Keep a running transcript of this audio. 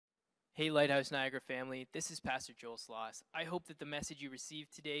Hey, Lighthouse Niagara family, this is Pastor Joel Sloss. I hope that the message you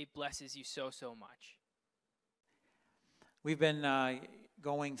received today blesses you so much. We've been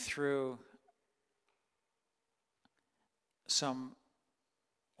going through some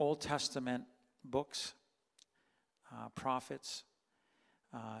Old Testament books, prophets,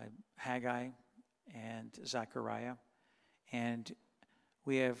 Haggai and Zechariah, and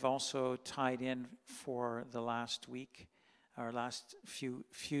we have also tied in for the last week, our last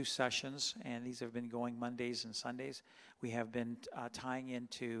few sessions, and these have been going Mondays and Sundays. We have been tying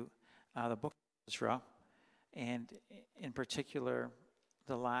into the book of Ezra, and in particular,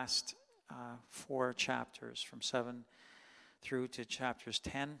 the last 4 chapters, from 7 through to chapters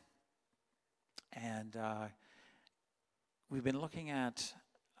 10. And we've been looking at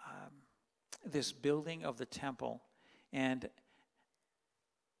this building of the temple. And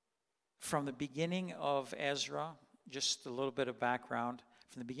from the beginning of Ezra, just a little bit of background,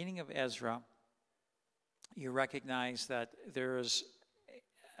 from the beginning of Ezra, you recognize that there is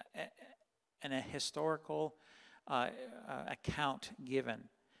a historical account given.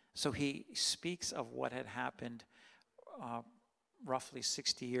 So he speaks of what had happened roughly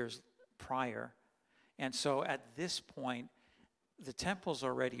 60 years prior. And so at this point, the temple's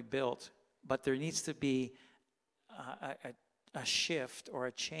already built, but there needs to be a shift or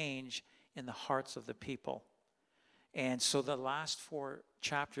a change in the hearts of the people. And so the last 4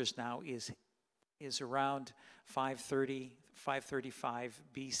 chapters now is around 530, 535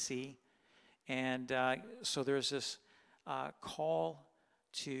 BC. And so there's this call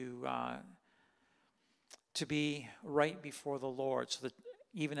to be right before the Lord, so that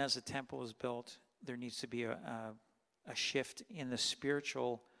even as the temple is built, there needs to be a shift in the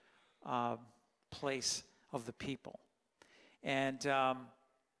spiritual place of the people. And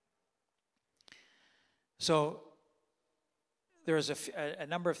so there's a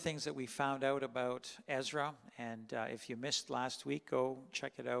number of things that we found out about Ezra, and if you missed last week, go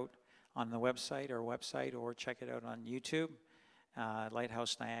check it out on the website, or check it out on YouTube,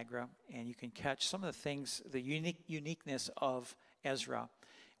 Lighthouse Niagara, and you can catch some of the things, the uniqueness of Ezra.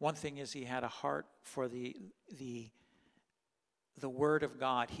 One thing is he had a heart for the Word of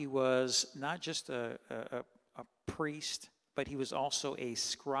God. He was not just a priest, but he was also a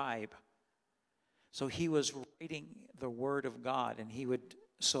scribe. So he was writing the Word of God, and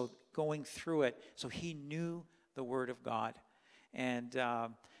going through it, so he knew the Word of God. And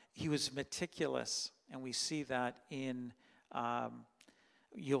he was meticulous, and we see that in,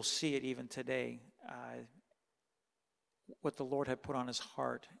 you'll see it even today, what the Lord had put on his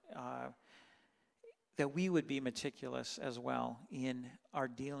heart, that we would be meticulous as well in our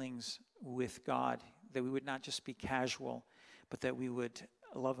dealings with God, that we would not just be casual, but that we would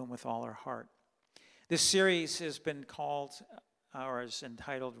love him with all our heart. This series has been called, or is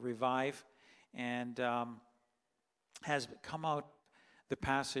entitled, Revive, and has come out the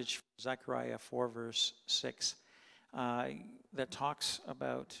passage from Zechariah 4, verse 6, that talks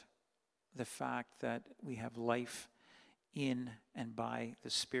about the fact that we have life in and by the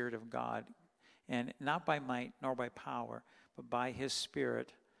Spirit of God, and not by might nor by power, but by his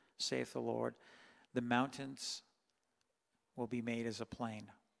Spirit, saith the Lord. The mountains will be made as a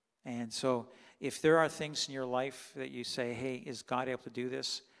plain. And so if there are things in your life that you say, hey, is God able to do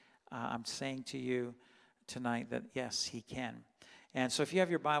this? I'm saying to you tonight that yes, he can. And so if you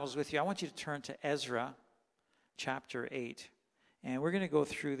have your Bibles with you, I want you to turn to Ezra chapter 8. And we're going to go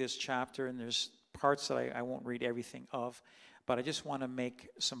through this chapter, and there's parts that I won't read everything of, but I just want to make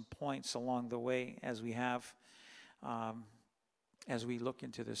some points along the way as we have, as we look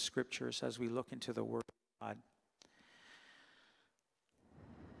into the scriptures, as we look into the Word of God.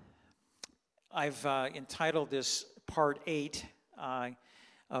 I've entitled this part 8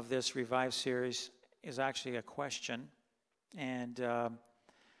 of this Revive series is actually a question. And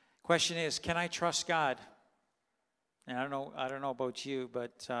question is, can I trust God? And I don't know about you,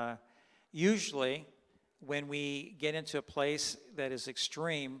 but usually when we get into a place that is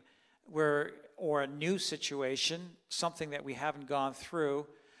extreme, or a new situation, something that we haven't gone through,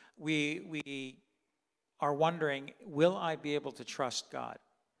 we are wondering, will I be able to trust God?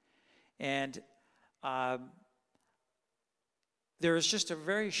 And there's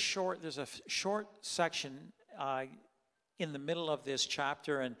a short section in the middle of this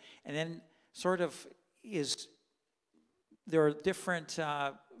chapter, and then sort of there are different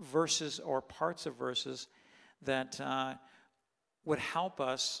verses or parts of verses that would help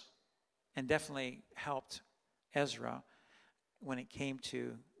us, and definitely helped Ezra when it came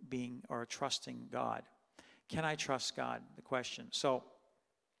to being or trusting God. Can I trust God? The question. So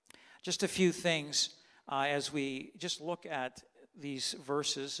just a few things as we just look at these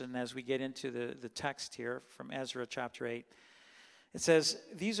verses, and as we get into the text here from Ezra chapter 8, it says,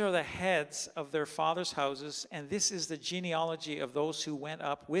 "These are the heads of their fathers' houses, and this is the genealogy of those who went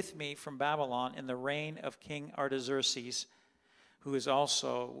up with me from Babylon in the reign of King Artaxerxes, who is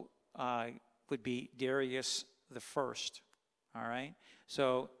also, would be Darius the first." All right?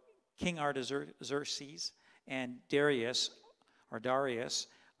 So King Artaxerxes and Darius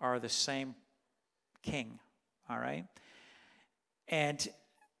are the same king. All right? And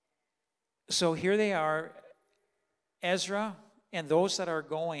so here they are, Ezra and those that are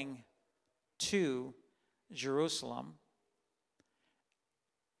going to Jerusalem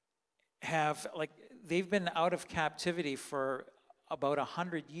they've been out of captivity for about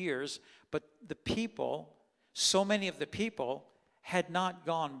 100 years, but the people, so many of the people had not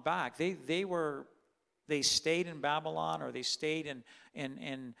gone back. They stayed in Babylon, or they stayed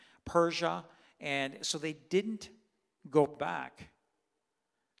in Persia, and so they didn't go back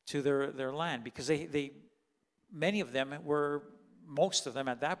to their land, because many of them most of them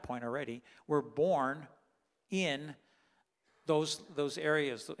at that point already were born in those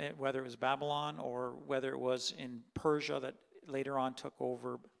areas, whether it was Babylon or whether it was in Persia that later on took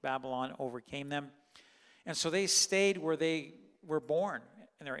over. Babylon overcame them, and so they stayed where they were born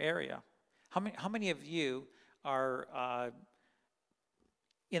in their area. How many of you are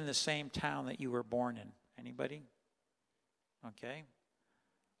in the same town that you were born in? Anybody? Okay.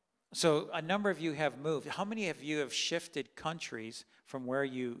 So a number of you have moved. How many of you have shifted countries from where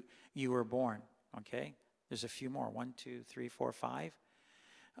you were born? Okay. There's a few more. 1, 2, 3, 4, 5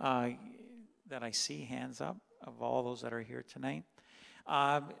 that I see hands up of all those that are here tonight.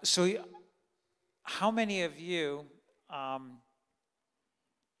 So how many of you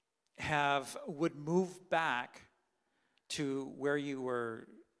would move back to where you were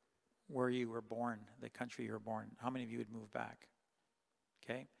born, the country you were born? How many of you would move back?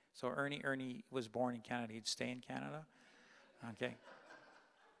 Okay. So Ernie was born in Canada. He'd stay in Canada? Okay.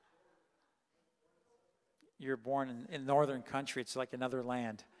 You're born in northern country. It's like another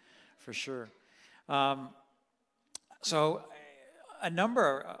land, for sure. So a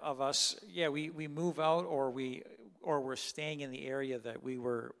number of us, we move out, or we're staying in the area that we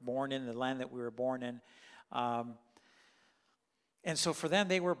were born in, the land that we were born in. And so for them,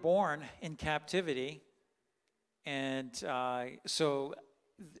 they were born in captivity. And so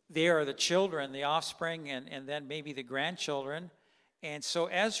they are the children, the offspring, and then maybe the grandchildren. And so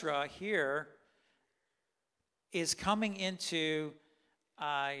Ezra here is coming into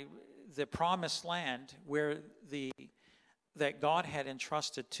the promised land that God had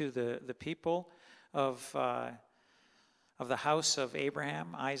entrusted to the people of the house of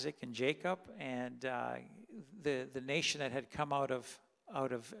Abraham, Isaac, and Jacob, and the nation that had come out of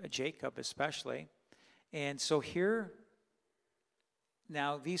Jacob especially. And so here,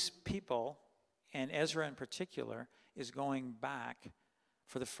 now these people, and Ezra in particular, is going back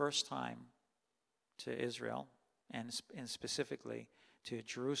for the first time to Israel, and specifically to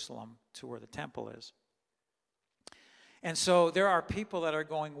Jerusalem, to where the temple is. And so there are people that are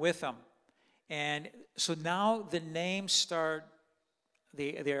going with them. And so now the names start,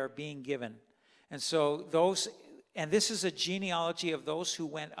 they are being given. And so this is a genealogy of those who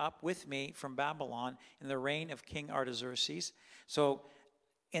went up with me from Babylon in the reign of King Artaxerxes. So,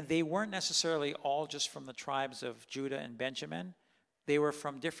 and they weren't necessarily all just from the tribes of Judah and Benjamin. They were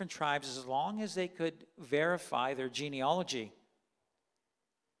from different tribes, as long as they could verify their genealogy.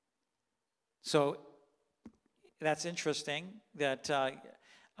 So that's interesting that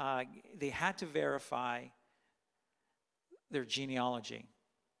they had to verify their genealogy.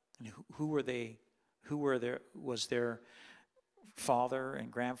 And who were they? Was their father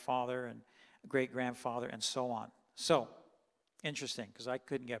and grandfather and great-grandfather and so on. So interesting, because I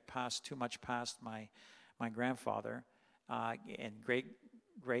couldn't get too much past my grandfather. And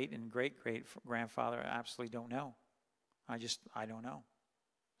great and great-grandfather, I absolutely don't know. I don't know.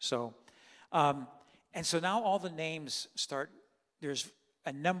 So, and so now all the names start, there's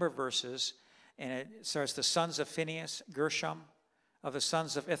a number of verses, and it starts, the sons of Phinehas, Gershom; of the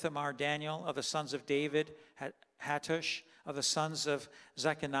sons of Ithamar, Daniel; of the sons of David, Hattush; of the sons of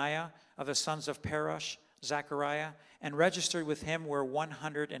Zechariah; of the sons of Parosh, Zechariah; and registered with him were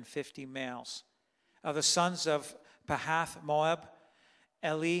 150 males. Of the sons of Pahath Moab,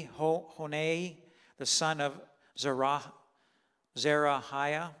 Elihonai, the son of Zerahiah,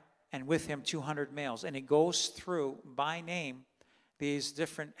 and with him 200 males. And it goes through by name these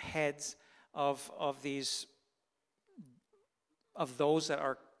different heads of those that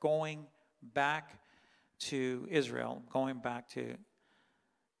are going back to Israel, going back to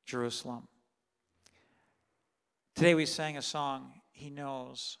Jerusalem. Today we sang a song, He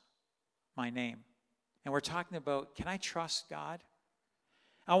Knows My Name. And we're talking about, can I trust God?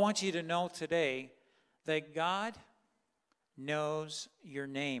 I want you to know today that God knows your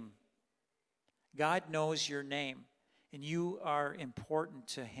name. God knows your name, and you are important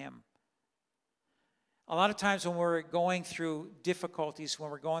to Him. A lot of times when we're going through difficulties,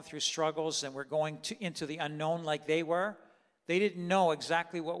 when we're going through struggles, and we're going into the unknown like they were, they didn't know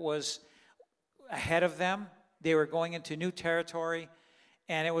exactly what was ahead of them. They were going into new territory,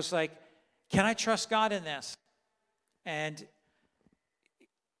 and it was like, can I trust God in this? And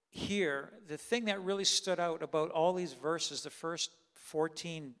here, the thing that really stood out about all these verses, the first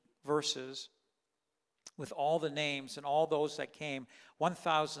 14 verses, with all the names and all those that came,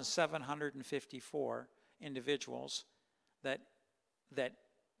 1,754 individuals that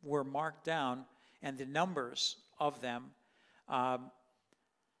were marked down, and the numbers of them.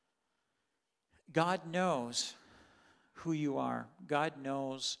 God knows who you are. God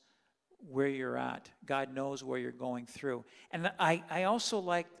knows where you're at. God knows where you're going through. And I also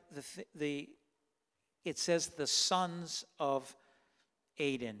like it says the sons of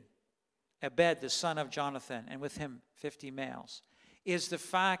Aden. Abed, the son of Jonathan, and with him 50 males, is the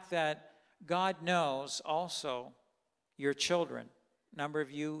fact that God knows also your children. A number of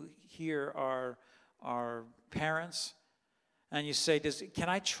you here are parents, and you say, can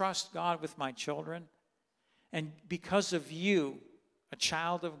I trust God with my children? And because of you, a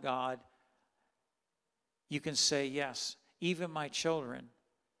child of God, you can say, yes, even my children.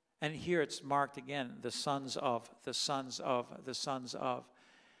 And here it's marked again, the sons of, the sons of, the sons of,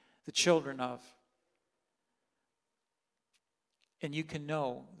 the children of. And you can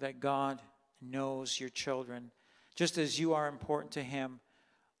know that God knows your children. Just as you are important to Him,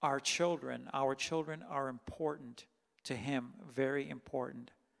 our children are important to Him, very important.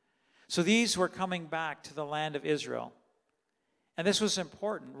 So these were coming back to the land of Israel. And this was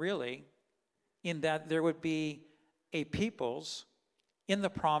important, really, in that there would be a peoples in the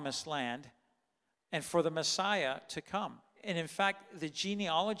promised land and for the Messiah to come. And in fact, the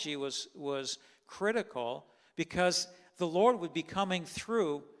genealogy was critical because the Lord would be coming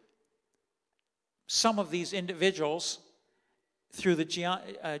through some of these individuals through the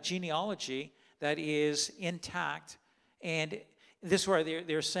genealogy that is intact. And this is where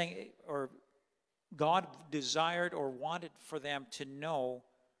they're saying, or God desired or wanted for them to know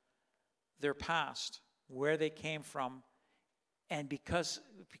their past, where they came from, and because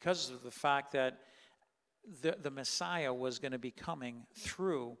of the fact that the Messiah was going to be coming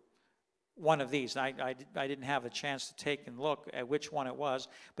through one of these. I didn't have a chance to take and look at which one it was,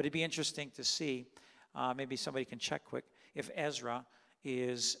 but it'd be interesting to see. Maybe somebody can check quick if Ezra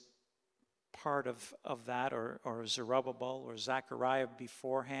is part of that, or Zerubbabel or Zechariah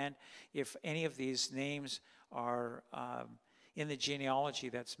beforehand. If any of these names are in the genealogy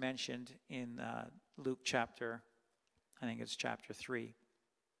that's mentioned in Luke chapter, I think it's chapter 3.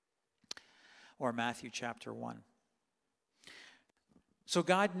 Or Matthew chapter 1. So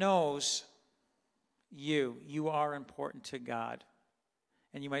God knows you. You are important to God.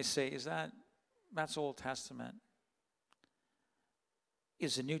 And you might say, that's Old Testament?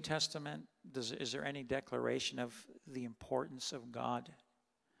 Is the New Testament, is there any declaration of the importance of God?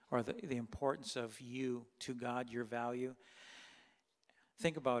 Or the importance of you to God, your value?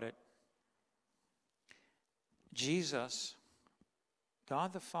 Think about it. Jesus,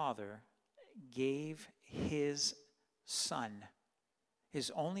 God the Father, gave His Son,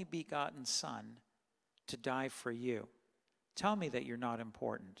 His only begotten Son, to die for you. Tell me that you're not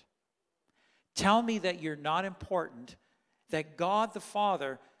important. Tell me that you're not important, that God the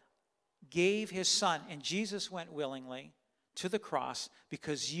Father gave His Son, and Jesus went willingly to the cross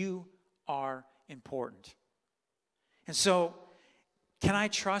because you are important. And so, can I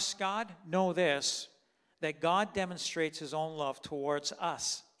trust God? Know this, that God demonstrates His own love towards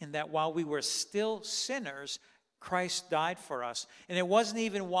us, in that while we were still sinners, Christ died for us. And it wasn't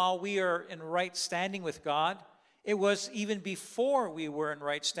even while we are in right standing with God. It was even before we were in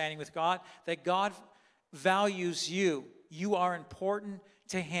right standing with God that God values you. You are important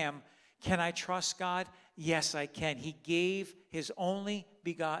to Him. Can I trust God? Yes, I can. He gave His only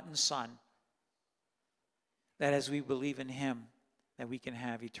begotten Son, that as we believe in Him, that we can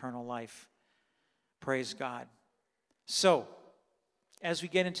have eternal life. Praise God. So, as we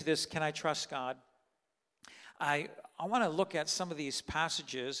get into this, can I trust God? I want to look at some of these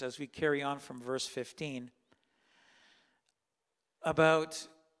passages as we carry on from verse 15 about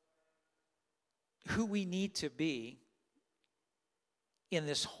who we need to be in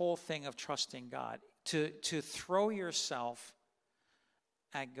this whole thing of trusting God. To throw yourself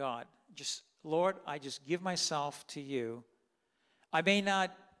at God. Just Lord, I just give myself to you. I may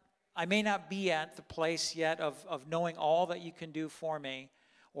not be at the place yet of knowing all that you can do for me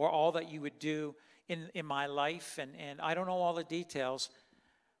or all that you would do in my life, and I don't know all the details,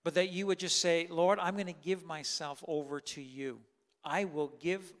 but that you would just say, Lord, I'm going to give myself over to you. I will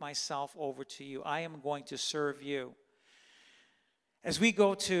give myself over to you. I am going to serve you. As we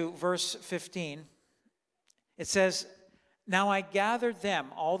go to verse 15, it says, now I gathered them,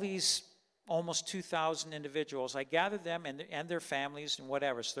 all these almost 2,000 individuals. I gathered them and their families and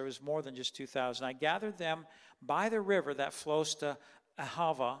whatever. So there was more than just 2,000. I gathered them by the river that flows to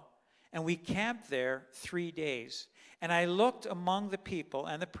Ahava, and we camped there 3 days. And I looked among the people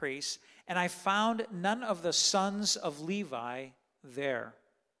and the priests, and I found none of the sons of Levi there.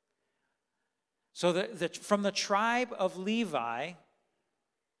 So from the tribe of Levi,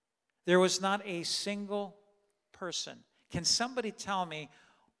 there was not a single person. Can somebody tell me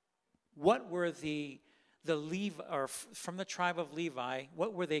what were the Levi, or from the tribe of Levi,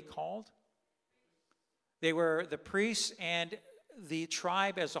 what were they called? They were the priests and the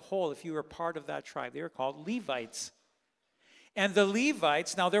tribe as a whole. If you were part of that tribe, they were called Levites. And the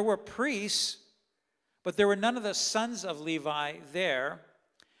Levites, now there were priests, but there were none of the sons of Levi there.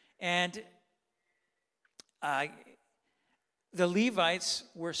 And the Levites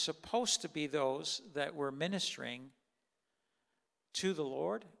were supposed to be those that were ministering to the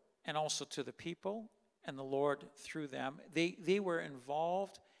Lord and also to the people, and the Lord through them. They were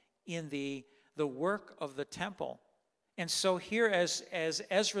involved in the work of the temple. And so here, as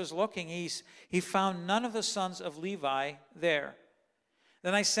Ezra's looking, he found none of the sons of Levi there.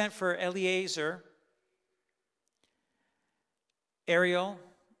 Then I sent for Eleazar, Ariel,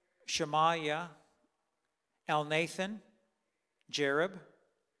 Shemaiah, Elnathan, Jerib,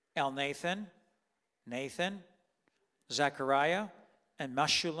 Elnathan, Nathan, Zechariah, and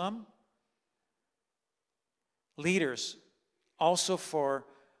Meshullam, leaders. Also for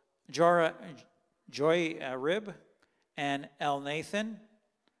Joarib and Elnathan,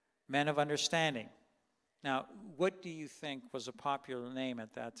 men of understanding. Now, what do you think was a popular name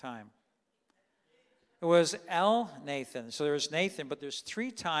at that time? It was Elnathan. So there's Nathan, but there's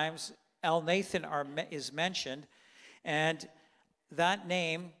 3 times Elnathan is mentioned, and that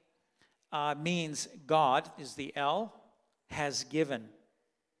name means God is the El, has given.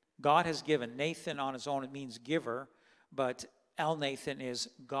 God has given. Nathan on his own, it means giver, but Elnathan is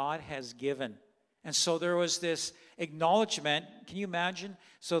God has given. And so there was this acknowledgement. Can you imagine?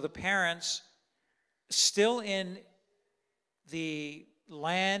 So the parents, still in the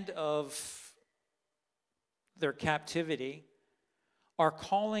land of their captivity, are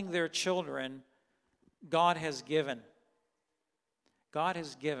calling their children, God has given. God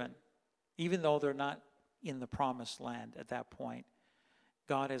has given. Even though they're not in the promised land at that point,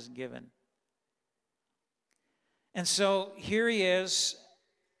 God has given. And so here he is,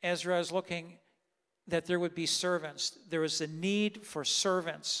 Ezra is looking that there would be servants. There was a need for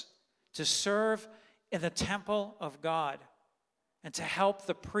servants to serve in the temple of God and to help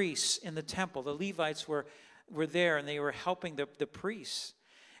the priests in the temple. The Levites were there, and they were helping the priests.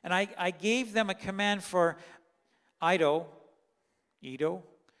 And I gave them a command for Iddo,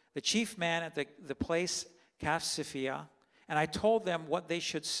 the chief man at the place Caphsiphia, and I told them what they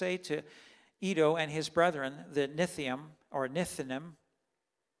should say to Iddo and his brethren, the Nethinim.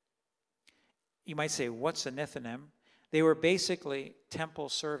 You might say, what's a Nethinim? They were basically temple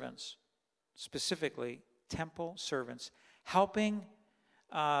servants, specifically temple servants, helping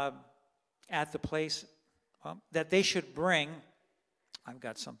at the place that they should bring. I've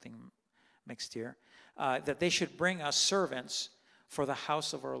got something mixed here. That they should bring us servants for the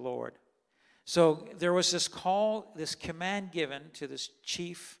house of our Lord. So there was this call, this command given to this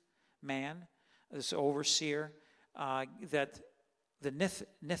chief man, this overseer, that the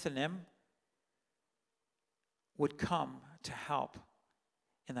Nethinim would come to help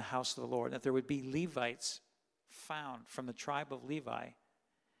in the house of the Lord, that there would be Levites found from the tribe of Levi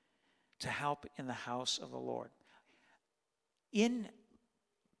to help in the house of the Lord. In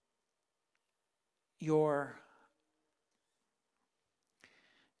your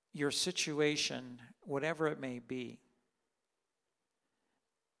situation, whatever it may be,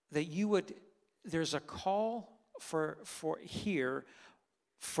 that you would, there's a call for here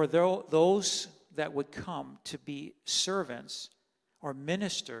for those that would come to be servants or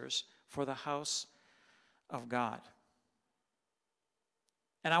ministers for the house of God.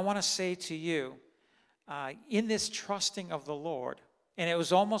 And I want to say to you, in this trusting of the Lord, and it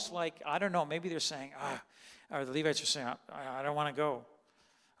was almost like, I don't know, maybe they're saying, or the Levites are saying, I don't want to go.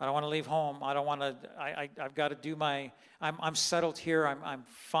 I don't want to leave home. I don't want to, I've got to do I'm settled here. I'm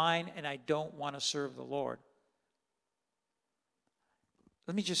fine, and I don't want to serve the Lord.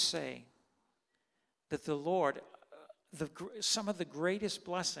 Let me just say that the Lord, some of the greatest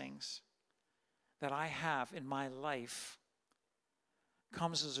blessings that I have in my life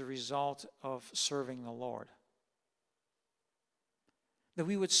comes as a result of serving the Lord. That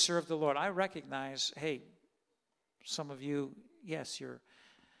we would serve the Lord. I recognize, hey, some of you, yes, your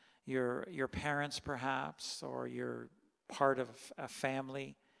parents perhaps, or you're part of a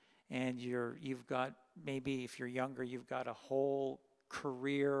family, and you've got, maybe if you're younger, you've got a whole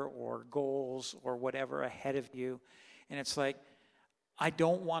career or goals or whatever ahead of you, and it's like, I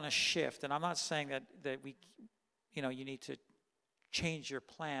don't want to shift. And I'm not saying that we, you need to change your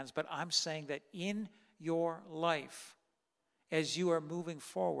plans, but I'm saying that in your life, as you are moving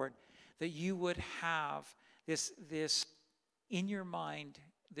forward, that you would have this in your mind,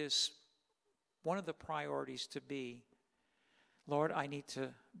 this one of the priorities to be, Lord, I need to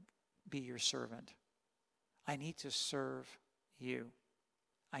be your servant. I need to serve you.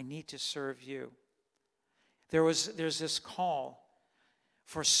 I need to serve you. There's this call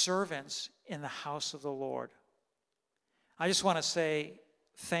for servants in the house of the Lord. I just want to say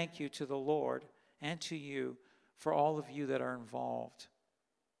thank you to the Lord and to you for all of you that are involved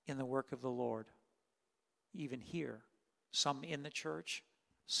in the work of the Lord, even here. Some in the church,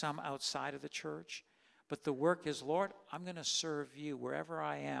 some outside of the church. But the work is, Lord, I'm going to serve you wherever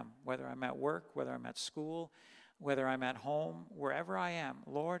I am, whether I'm at work, whether I'm at school, whether I'm at home, wherever I am.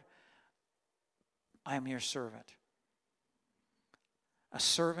 Lord, I am your servant. A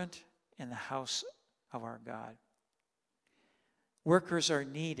servant in the house of our God. Workers are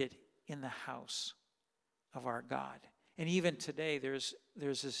needed in the house of our God. And even today, there's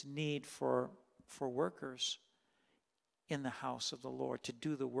this need for workers in the house of the Lord, to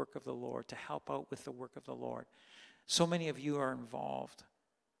do the work of the Lord, to help out with the work of the Lord. So many of you are involved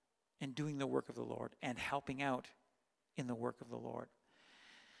in doing the work of the Lord and helping out in the work of the Lord.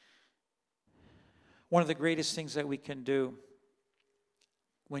 One of the greatest things that we can do,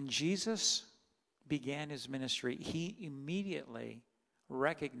 when Jesus began his ministry, he immediately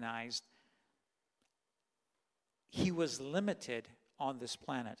recognized he was limited on this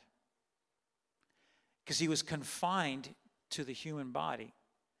planet because he was confined to the human body.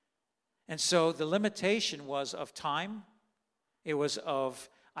 And so the limitation was of time. It was of,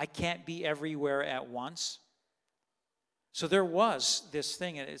 I can't be everywhere at once. So there was this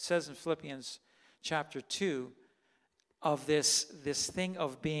thing, and it says in Philippians chapter 2, of this thing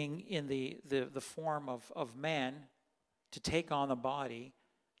of being in the form of man, to take on the body,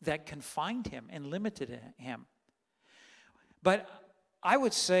 that confined him and limited him. But I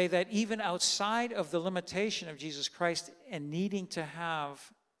would say that even outside of the limitation of Jesus Christ and needing to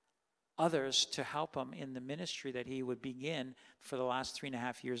have others to help him in the ministry that he would begin for the last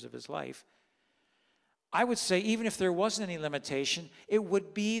 3.5 years of his life, I would say even if there wasn't any limitation, it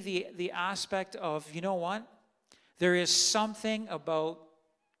would be the aspect of, you know what? There is something about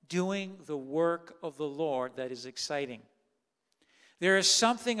doing the work of the Lord that is exciting. There is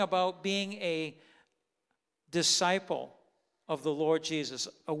something about being a disciple of the Lord Jesus,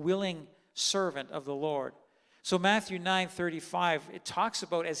 a willing servant of the Lord. So Matthew 9:35, it talks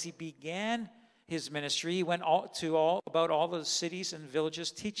about as he began his ministry, he went about all the cities and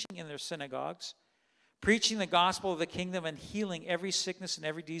villages, teaching in their synagogues, preaching the gospel of the kingdom and healing every sickness and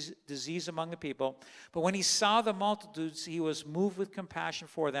every disease among the people. But when he saw the multitudes, he was moved with compassion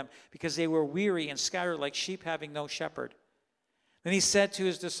for them because they were weary and scattered like sheep having no shepherd. Then he said to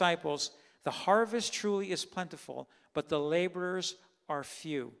his disciples, the harvest truly is plentiful, but the laborers are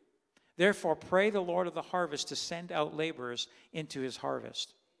few. Therefore, pray the Lord of the harvest to send out laborers into his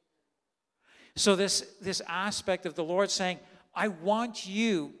harvest. So this aspect of the Lord saying, I want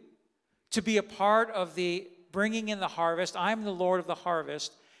you to be a part of the bringing in the harvest. I'm the Lord of the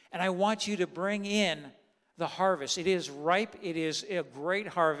harvest, and I want you to bring in the harvest. It is ripe. It is a great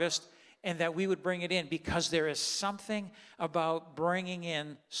harvest, and that we would bring it in because there is something about bringing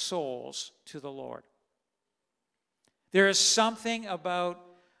in souls to the Lord. There is something about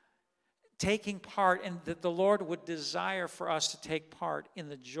taking part, and that the Lord would desire for us to take part in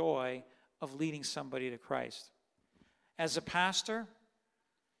the joy of leading somebody to Christ. As a pastor,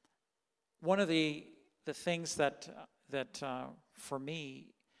 one of the things that for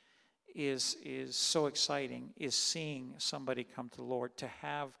me is so exciting is seeing somebody come to the Lord, to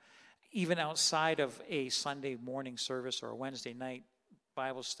have, even outside of a Sunday morning service or a Wednesday night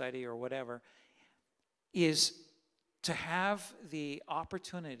Bible study or whatever, is to have the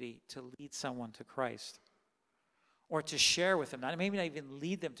opportunity to lead someone to Christ. or to share with them, maybe not even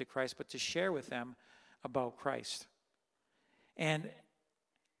lead them to Christ, but to share with them about Christ. And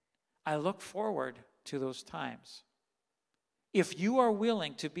I look forward to those times. If you are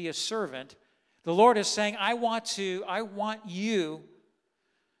willing to be a servant, the Lord is saying, I want you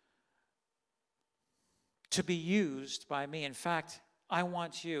to be used by me. In fact, I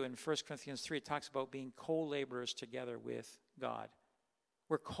want you, in 1 Corinthians 3, it talks about being co-laborers together with God.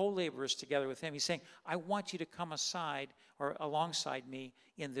 We're co-laborers together with him. He's saying, I want you to come aside or alongside me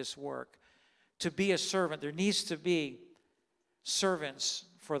in this work. To be a servant, there needs to be servants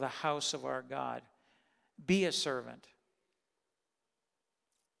for the house of our God. Be a servant.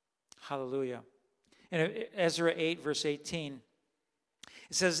 Hallelujah. In Ezra 8, verse 18,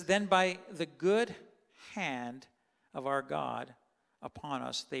 it says, then by the good hand of our God upon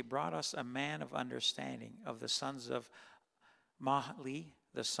us, they brought us a man of understanding of the sons of Mahli,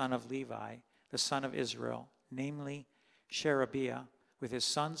 the son of Levi, the son of Israel, namely Sherebiah, with his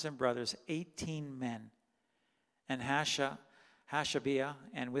sons and brothers, 18 men, and Hashabiah,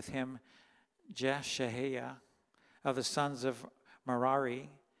 and with him Jeshahiah, of the sons of Merari,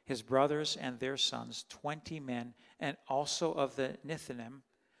 his brothers and their sons, 20 men, and also of the Nethinim,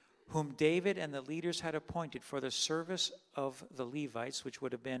 whom David and the leaders had appointed for the service of the Levites, which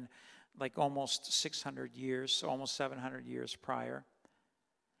would have been like almost 600 years, almost 700 years prior,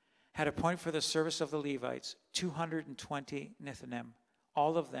 had appointed for the service of the Levites 220 Nethinim.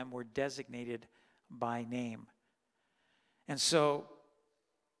 All of them were designated by name. And so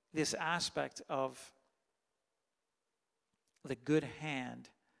this aspect of the good hand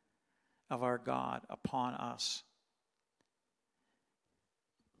of our God upon us,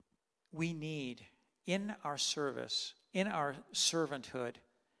 we need in our service, in our servanthood,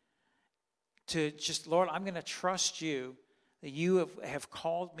 to just, Lord, I'm going to trust you that you have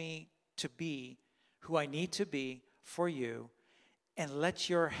called me to be who I need to be for you, and let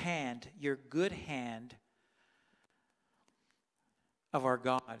your hand, your good hand of our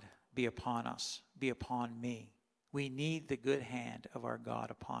God be upon us, be upon me. We need the good hand of our God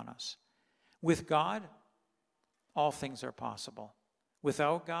upon us. With God, all things are possible.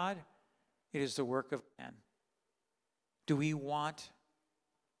 Without God, it is the work of man. Do we want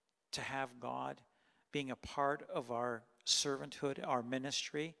to have God being a part of our servanthood, our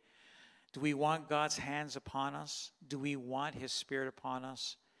ministry? Do we want God's hands upon us? Do we want his Spirit upon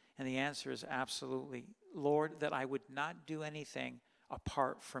us? And the answer is absolutely. Lord, that I would not do anything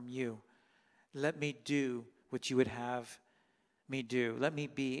apart from you. Let me do what you would have me do. Let me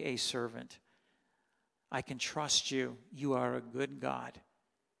be a servant. I can trust you. You are a good God.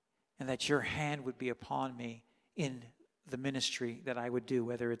 And that your hand would be upon me in the ministry that I would do,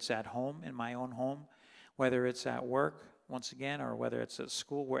 whether it's at home, in my own home, whether it's at work, once again, or whether it's at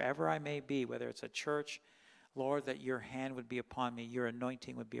school, wherever I may be, whether it's at church. Lord, that your hand would be upon me, your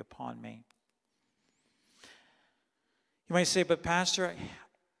anointing would be upon me. You might say, but Pastor,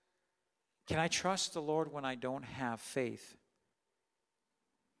 can I trust the Lord when I don't have faith?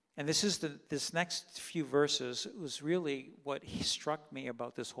 And this next few verses was really what struck me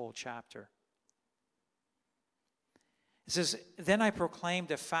about this whole chapter. It says, then I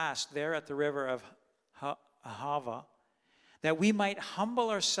proclaimed a fast there at the river of Ahava, that we might humble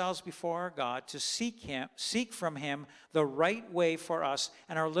ourselves before our God to seek from him the right way for us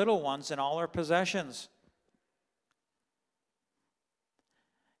and our little ones and all our possessions.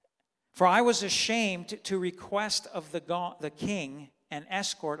 For I was ashamed to request of the king an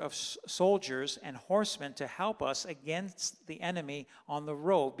escort of soldiers and horsemen to help us against the enemy on the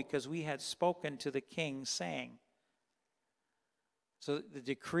road, because we had spoken to the king, saying. So the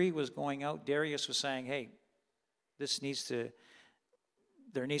decree was going out. Darius was saying, hey, there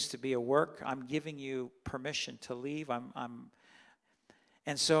needs to be a work. I'm giving you permission to leave.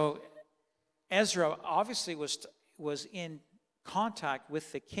 And so Ezra obviously was in contact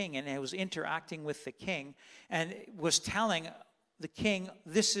with the king, and he was interacting with the king, and was telling the king,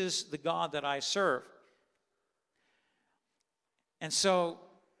 this is the God that I serve. And so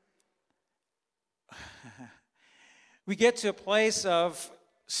we get to a place of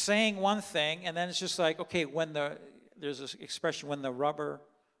saying one thing, and then it's just like, okay, there's this expression, when the rubber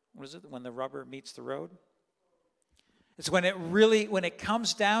meets the road? It's when it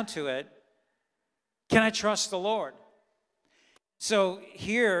comes down to it, can I trust the Lord? So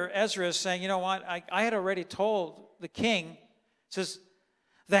here, Ezra is saying, you know what, I had already told the king, it says,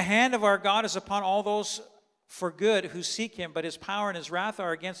 the hand of our God is upon all those for good who seek him, but his power and his wrath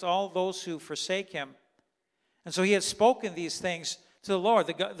are against all those who forsake him. And so he had spoken these things to the Lord.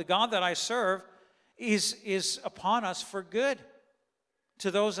 The God that I serve is upon us for good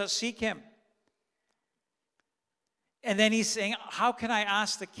to those that seek him. And then he's saying, how can I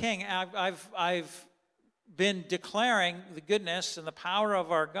ask the king? I've been declaring the goodness and the power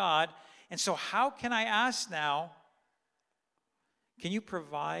of our God. And so how can I ask now, can you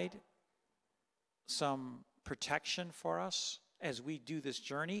provide some protection for us as we do this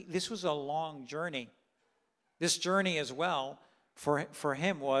journey? This was a long journey. This journey as well for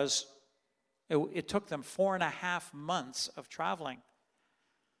him was, it took them 4.5 months of traveling.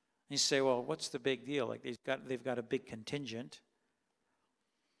 You say, well, what's the big deal? Like they've got a big contingent.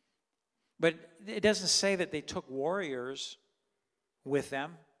 But it doesn't say that they took warriors with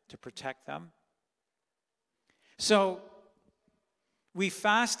them to protect them. So we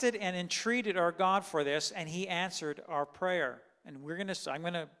fasted and entreated our God for this, and he answered our prayer. And I'm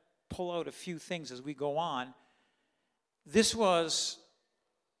going to pull out a few things as we go on. This was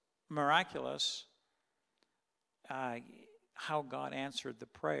miraculous, how God answered the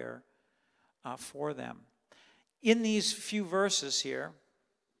prayer for them. In these few verses here,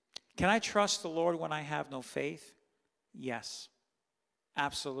 can I trust the Lord when I have no faith? Yes,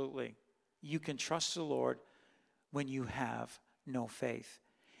 absolutely. You can trust the Lord when you have no faith.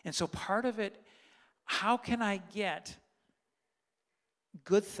 And so part of it, how can I get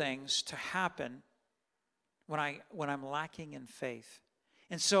good things to happen when I'm lacking in faith?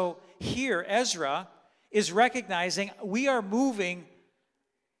 And so here, Ezra is recognizing we are moving.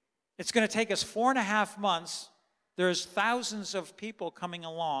 It's going to take us 4.5 months. There's thousands of people coming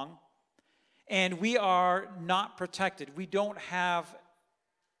along, and we are not protected. We don't have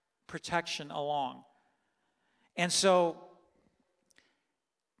protection along. And so,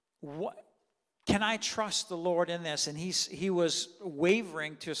 can I trust the Lord in this? And he was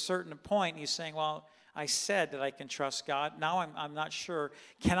wavering to a certain point. He's saying, well, I said that I can trust God. Now I'm not sure.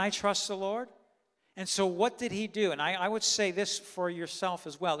 Can I trust the Lord? And so what did he do? And I would say this for yourself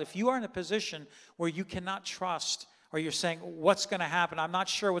as well. If you are in a position where you cannot trust, or you're saying, what's going to happen? I'm not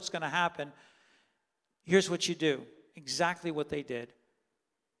sure what's going to happen. Here's what you do. Exactly what they did.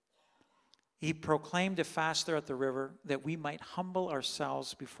 He proclaimed a fast there at the river that we might humble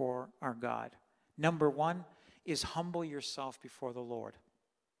ourselves before our God. Number one is humble yourself before the Lord.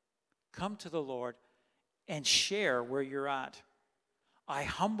 Come to the Lord and share where you're at. I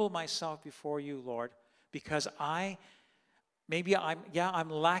humble myself before you, Lord, because I'm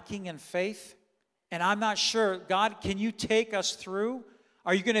lacking in faith, and I'm not sure. God, can you take us through?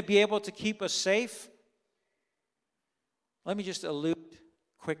 Are you going to be able to keep us safe? Let me just allude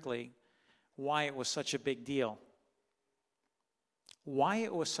quickly why it was such a big deal. Why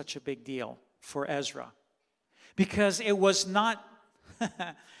it was such a big deal for Ezra. Because it was not,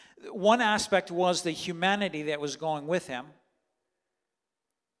 one aspect was the humanity that was going with him,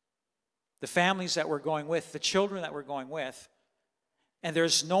 the families that were going with, the children that were going with, and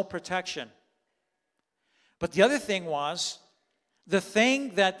there's no protection. But the other thing was, the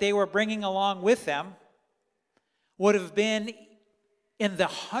thing that they were bringing along with them would have been in the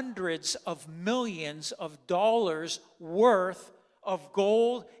hundreds of millions of dollars worth of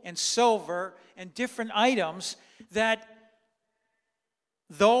gold and silver and different items that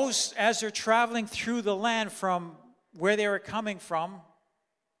those, as they're traveling through the land from where they were coming from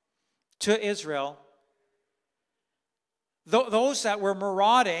to Israel, those that were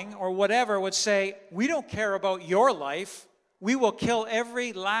marauding or whatever would say, we don't care about your life. We will kill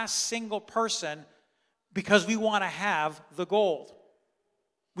every last single person because we want to have the gold.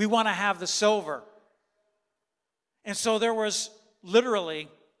 We want to have the silver. And so there was literally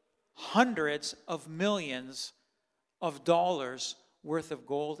hundreds of millions of dollars worth of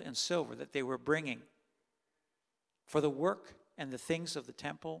gold and silver that they were bringing for the work and the things of the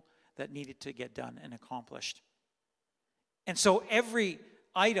temple that needed to get done and accomplished. And so every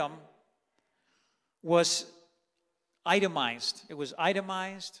item was itemized. It was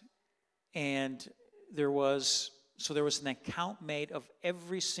itemized, and there was an account made of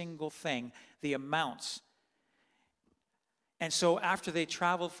every single thing, the amounts. And so after they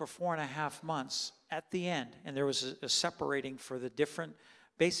traveled for 4.5 months, at the end, and there was a separating for the different,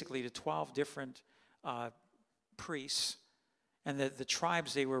 basically the 12 different priests and the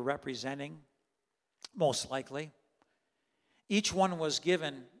tribes they were representing, most likely. Each one was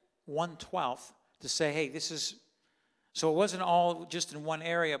given 1/12 to say, hey, this is, so it wasn't all just in one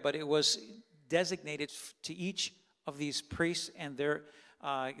area, but it was designated to each of these priests, and their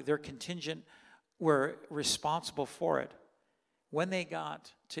contingent were responsible for it. When they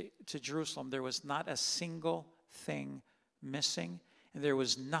got to Jerusalem, there was not a single thing missing, and there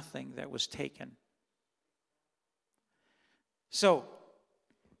was nothing that was taken. So,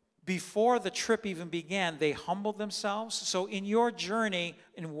 before the trip even began, they humbled themselves. So in your journey,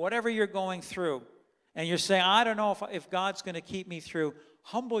 in whatever you're going through, and you're saying, I don't know if God's going to keep me through,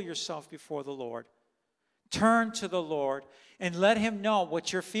 humble yourself before the Lord. Turn to the Lord and let him know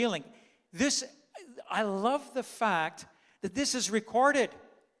what you're feeling. I love the fact that this is recorded.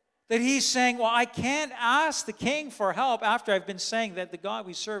 That he's saying, well, I can't ask the king for help after I've been saying that the God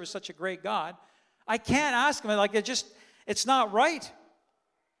we serve is such a great God. I can't ask him. Like, it's not right.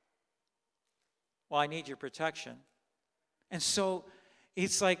 Well, I need your protection. And so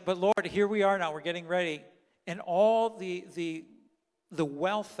it's like, but Lord, here we are now. We're getting ready. And all the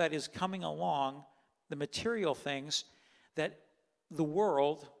wealth that is coming along, the material things that the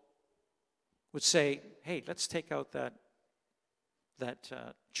world would say, hey, let's take out that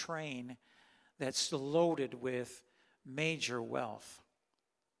train that's loaded with major wealth.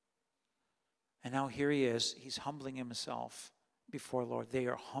 And now here he is. He's humbling himself before the Lord. They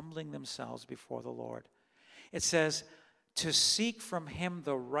are humbling themselves before the Lord. It says, to seek from him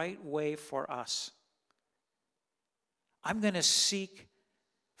the right way for us. I'm going to seek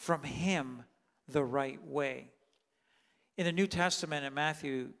from him the right way. In the New Testament, in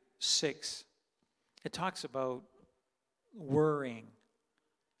Matthew 6, it talks about worrying.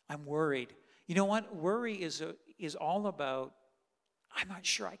 I'm worried. You know what? Worry is all about, I'm not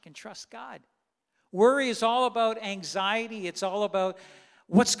sure I can trust God. Worry is all about anxiety. It's all about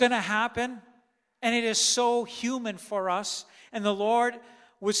what's going to happen. And it is so human for us. And the Lord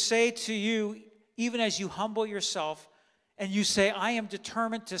would say to you, even as you humble yourself, and you say, I am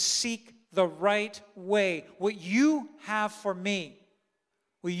determined to seek the right way. What you have for me,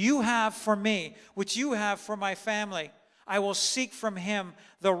 what you have for me, what you have for my family, I will seek from him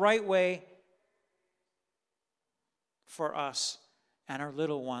the right way for us and our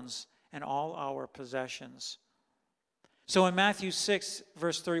little ones and all our possessions. So in Matthew 6,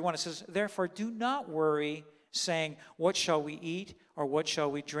 verse 31, it says, therefore do not worry, saying, what shall we eat, or what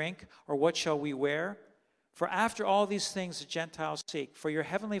shall we drink, or what shall we wear? For after all these things the Gentiles seek. For your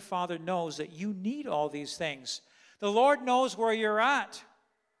heavenly Father knows that you need all these things. The Lord knows where you're at.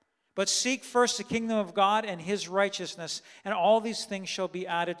 But seek first the kingdom of God and his righteousness, and all these things shall be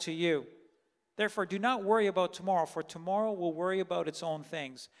added to you. Therefore, do not worry about tomorrow, for tomorrow will worry about its own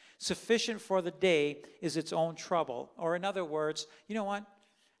things. Sufficient for the day is its own trouble. Or in other words, you know what?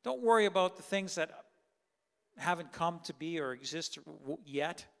 Don't worry about the things that haven't come to be or exist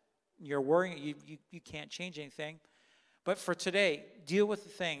yet. You're worrying, you can't change anything. But for today, deal with the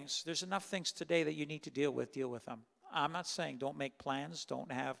things. There's enough things today that you need to deal with them. I'm not saying don't make plans,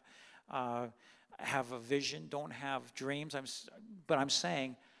 don't have a vision, don't have dreams. But I'm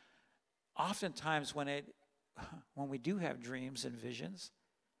saying oftentimes when we do have dreams and visions,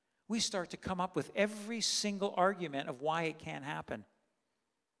 we start to come up with every single argument of why it can't happen.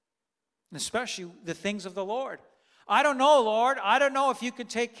 And especially the things of the Lord. I don't know, Lord. I don't know if you can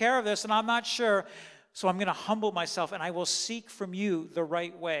take care of this, and I'm not sure. So I'm going to humble myself, and I will seek from you the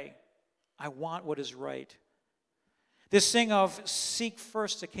right way. I want what is right. This thing of seek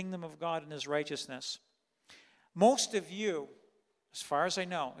first the kingdom of God and his righteousness. Most of you, as far as I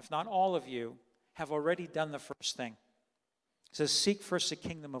know, if not all of you, have already done the first thing. It says, seek first the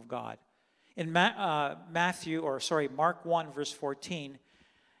kingdom of God. In Mark 1, verse 14,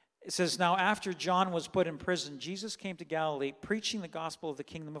 it says, now after John was put in prison, Jesus came to Galilee, preaching the gospel of the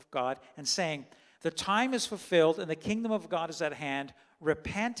kingdom of God, and saying, the time is fulfilled, and the kingdom of God is at hand.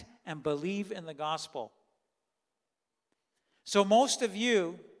 Repent and believe in the gospel. So most of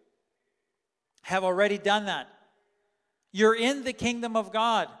you have already done that. You're in the kingdom of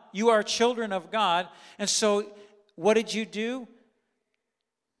God. You are children of God. And so what did you do?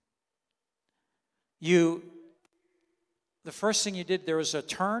 The first thing you did, there was a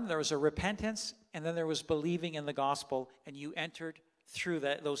turn, there was a repentance, and then there was believing in the gospel, and you entered through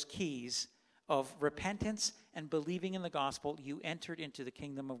those keys of repentance and believing in the gospel. You entered into the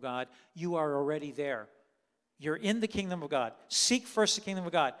kingdom of God. You are already there. You're in the kingdom of God. Seek first the kingdom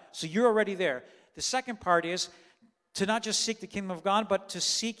of God. So you're already there. The second part is to not just seek the kingdom of God, but to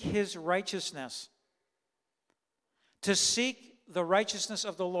seek his righteousness. To seek the righteousness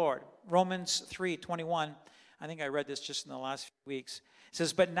of the Lord. Romans 3:21. I think I read this just in the last few weeks. It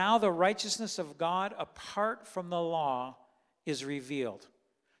says, but now the righteousness of God apart from the law is revealed.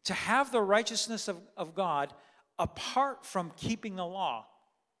 To have the righteousness of God apart from keeping the law.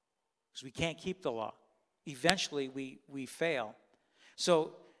 Because we can't keep the law. Eventually we fail.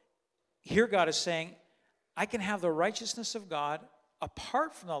 So here God is saying, I can have the righteousness of God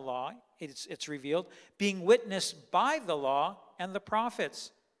apart from the law, it's revealed, being witnessed by the law and the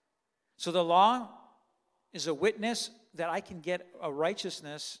prophets. So the law is a witness that I can get a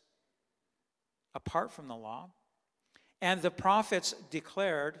righteousness apart from the law. And the prophets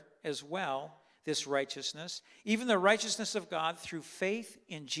declared as well this righteousness, even the righteousness of God through faith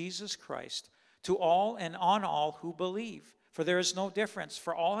in Jesus Christ, to all and on all who believe. For there is no difference,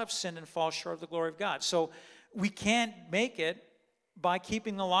 for all have sinned and fall short of the glory of God. So we can't make it by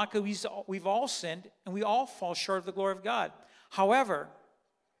keeping the law, because we've all sinned and we all fall short of the glory of God. However,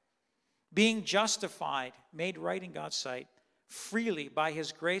 being justified, made right in God's sight, freely by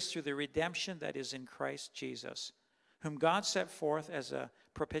his grace through the redemption that is in Christ Jesus, whom God set forth as a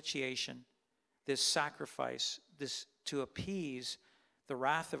propitiation, this sacrifice, this to appease the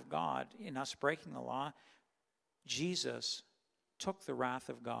wrath of God in us breaking the law. Jesus took the wrath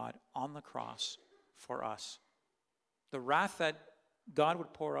of God on the cross for us. The wrath that God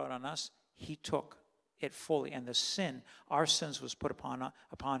would pour out on us, he took it fully. And the sin, our sins, was put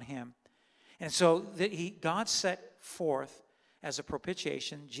upon him. And so God set forth as a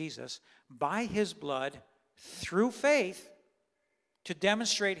propitiation, Jesus, by his blood, through faith, to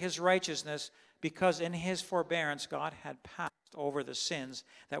demonstrate his righteousness, because in his forbearance God had passed over the sins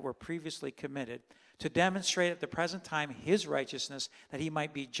that were previously committed, to demonstrate at the present time his righteousness, that he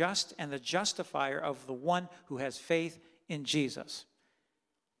might be just and the justifier of the one who has faith in Jesus.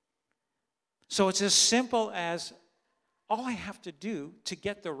 So it's as simple as, all I have to do to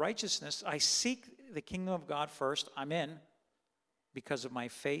get the righteousness, I seek the kingdom of God first. I'm in because of my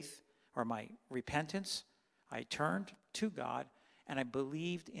faith or my repentance. I turned to God and I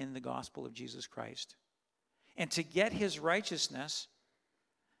believed in the gospel of Jesus Christ. And to get his righteousness,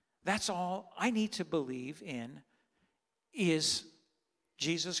 that's all I need to believe in, is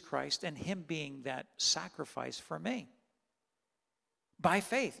Jesus Christ and him being that sacrifice for me. By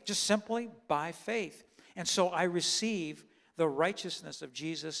faith, just simply by faith. And so I receive the righteousness of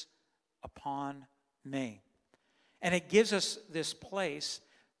Jesus upon me. And it gives us this place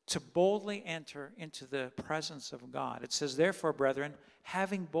to boldly enter into the presence of God. It says, therefore, brethren,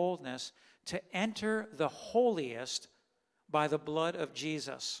 having boldness to enter the holiest by the blood of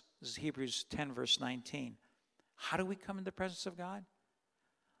Jesus. This is Hebrews 10, verse 19. How do we come into the presence of God?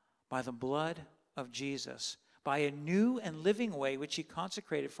 By the blood of Jesus. By a new and living way which he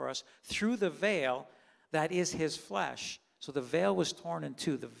consecrated for us through the veil that is his flesh. So the veil was torn in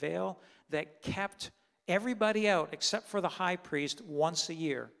two. The veil that kept everybody out except for the high priest once a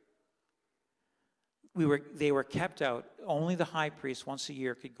year. They were kept out. Only the high priest once a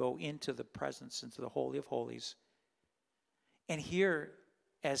year could go into the presence, into the Holy of Holies. And here,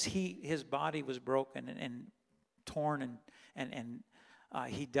 as his body was broken and torn and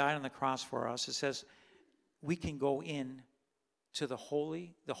he died on the cross for us, it says we can go in to the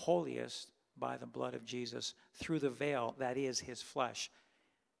holiest by the blood of Jesus through the veil that is his flesh.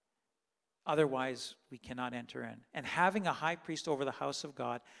 Otherwise, we cannot enter in. And having a high priest over the house of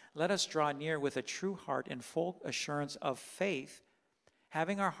God, let us draw near with a true heart and full assurance of faith,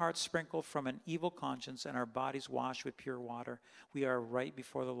 having our hearts sprinkled from an evil conscience and our bodies washed with pure water. We are right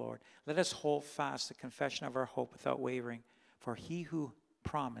before the Lord. Let us hold fast the confession of our hope without wavering, for he who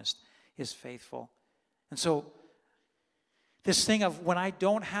promised is faithful. And so, this thing of when I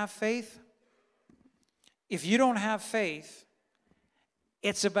don't have faith, if you don't have faith,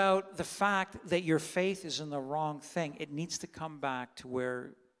 it's about the fact that your faith is in the wrong thing. It needs to come back to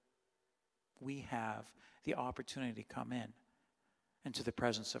where we have the opportunity to come in into the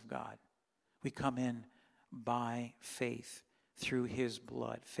presence of God. We come in by faith through his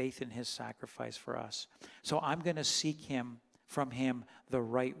blood, faith in his sacrifice for us. So I'm going to seek from him the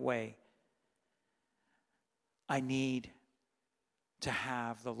right way. I need to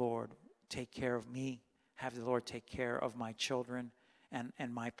have the Lord take care of me, have the Lord take care of my children,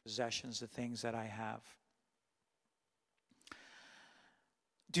 and my possessions, the things that I have.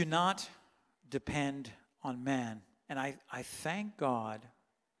 Do not depend on man. And I thank God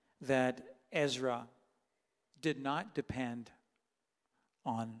that Ezra did not depend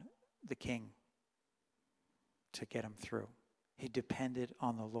on the king to get him through. He depended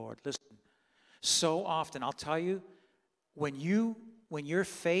on the Lord. Listen, so often, I'll tell you, when your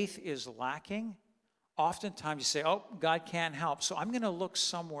faith is lacking, oftentimes you say, oh, God can't help, so I'm going to look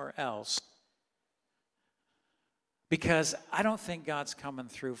somewhere else because I don't think God's coming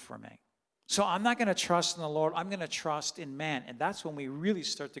through for me. So I'm not going to trust in the Lord. I'm going to trust in man. And that's when we really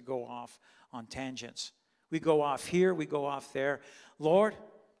start to go off on tangents. We go off here, we go off there. Lord,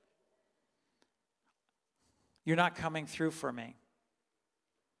 you're not coming through for me.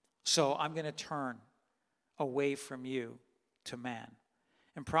 So I'm going to turn away from you to man.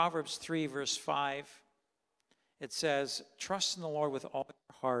 In Proverbs 3, verse 5, it says, trust in the Lord with all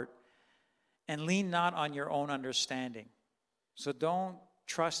your heart and lean not on your own understanding. So don't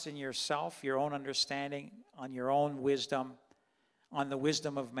trust in yourself, your own understanding, on your own wisdom, on the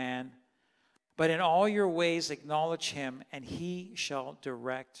wisdom of man. But in all your ways acknowledge him, and he shall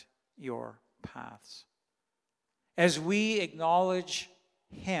direct your paths. As we acknowledge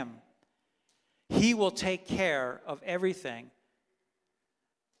him, he will take care of everything.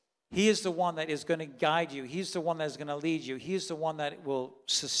 He is the one that is going to guide you. He's the one that is going to lead you. He's the one that will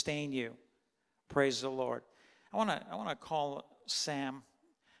sustain you. Praise the Lord. I want to call Sam.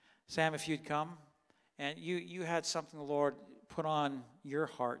 Sam, if you'd come. And you had something the Lord put on your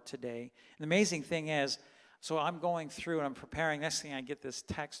heart today. And the amazing thing is, so I'm going through and I'm preparing. Next thing I get this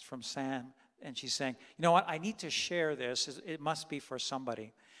text from Sam, and she's saying, you know what, I need to share this. It must be for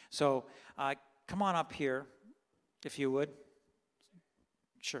somebody. So come on up here, if you would.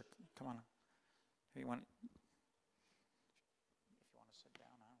 Sure, come on up. If you want to sit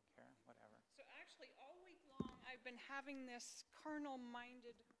down, I don't care, whatever. So actually, all week long, I've been having this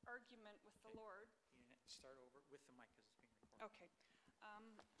carnal-minded argument with the Lord. Start over with the mic because it's being recorded. Okay.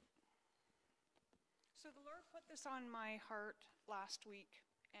 So the Lord put this on my heart last week,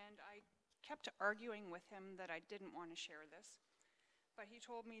 and I kept arguing with him that I didn't want to share this. But he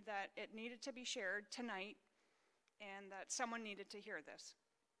told me that it needed to be shared tonight and that someone needed to hear this.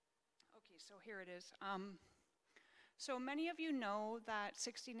 Okay, so here it is. So many of you know that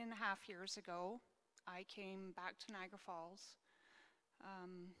 16 and a half years ago, I came back to Niagara Falls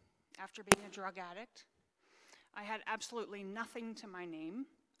after being a drug addict. I had absolutely nothing to my name.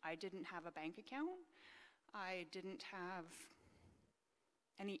 I didn't have a bank account. I didn't have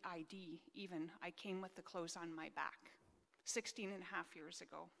any ID even. I came with the clothes on my back 16 and a half years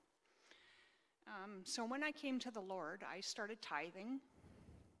ago. So when I came to the Lord, I started tithing.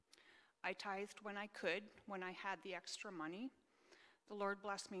 I tithed when I could, when I had the extra money. The Lord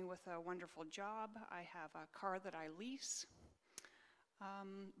blessed me with a wonderful job. I have a car that I lease.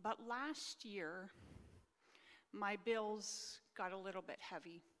 But last year, my bills got a little bit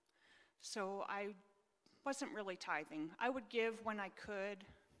heavy, so I wasn't really tithing. I would give when I could,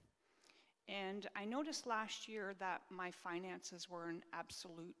 and I noticed last year that my finances were an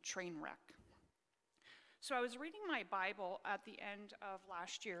absolute train wreck. So I was reading my Bible at the end of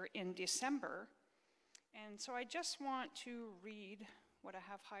last year in December, and so I just want to read what I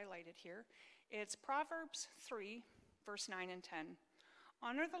have highlighted here. It's Proverbs 3, verse 9 and 10.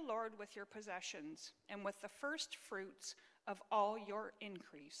 Honor the Lord with your possessions and with the first fruits of all your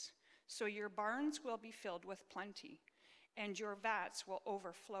increase, so your barns will be filled with plenty, and your vats will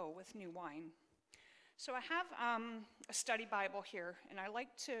overflow with new wine. So I have a study Bible here, and I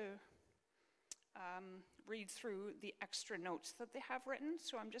like to read through the extra notes that they have written,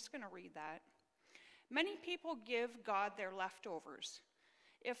 so I'm just going to read that. Many people give God their leftovers.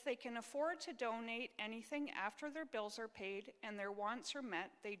 If they can afford to donate anything after their bills are paid and their wants are met,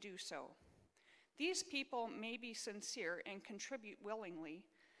 they do so. These people may be sincere and contribute willingly,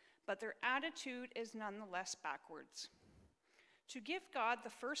 but their attitude is nonetheless backwards. To give God the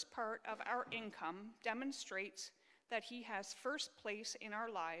first part of our income demonstrates that he has first place in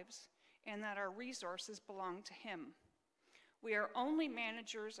our lives and that our resources belong to him. We are only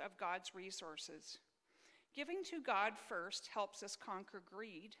managers of God's resources. Giving to God first helps us conquer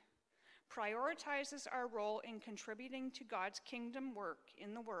greed, prioritizes our role in contributing to God's kingdom work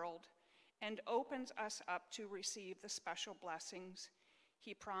in the world, and opens us up to receive the special blessings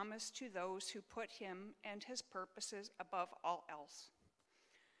he promised to those who put him and his purposes above all else.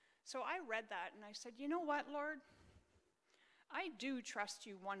 So I read that and I said, you know what, Lord? I do trust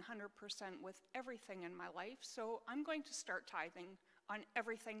you 100% with everything in my life, so I'm going to start tithing on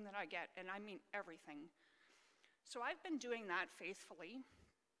everything that I get, and I mean everything. So I've been doing that faithfully.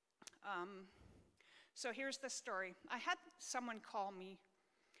 So here's the story. I had someone call me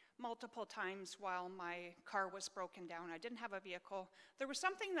multiple times while my car was broken down. I didn't have a vehicle. There was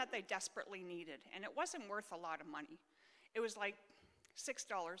something that they desperately needed, and it wasn't worth a lot of money. It was like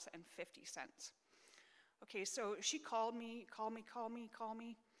 $6.50. Okay, so she called me, and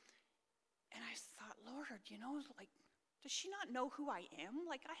I thought, Lord, does she not know who I am?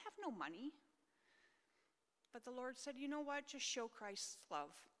 I have no money. But the Lord said, you know what, just show Christ's love.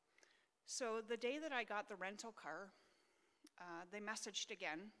 So the day that I got the rental car, they messaged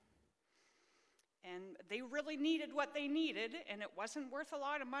again, and they really needed what they needed, and it wasn't worth a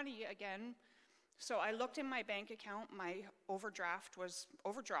lot of money again. So I looked in my bank account, my overdraft was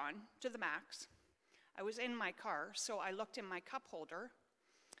overdrawn to the max. I was in my car, so I looked in my cup holder.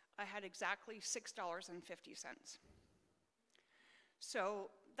 I had exactly $6.50. So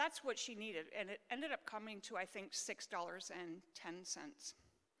that's what she needed, and it ended up coming to, I think, $6.10.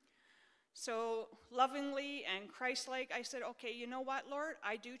 So lovingly and Christ-like, I said, okay, you know what, Lord?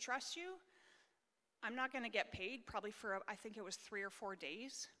 I do trust you. I'm not going to get paid probably for, I think it was 3 or 4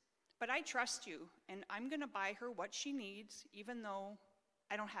 days, but I trust you, and I'm going to buy her what she needs, even though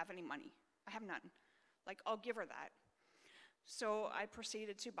I don't have any money. I have none. Like, I'll give her that. So I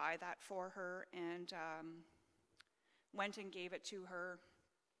proceeded to buy that for her and went and gave it to her.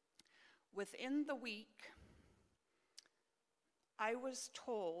 Within the week, I was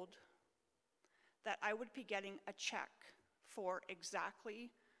told that I would be getting a check for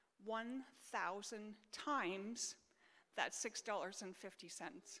exactly 1,000 times that $6.50.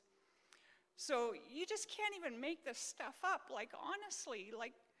 So you just can't even make this stuff up. Like, honestly,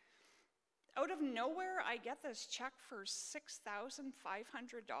 like, out of nowhere, I get this check for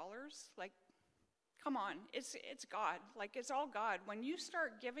 $6,500. Like, come on, it's God. Like, it's all God. When you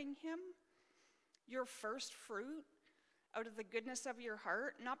start giving him your first fruit out of the goodness of your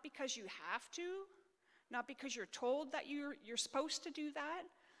heart, not because you have to, not because you're told that you're supposed to do that,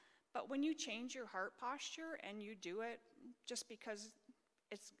 but when you change your heart posture and you do it just because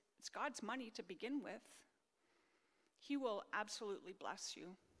it's God's money to begin with, he will absolutely bless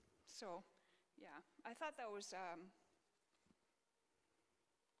you. So, yeah, I thought that was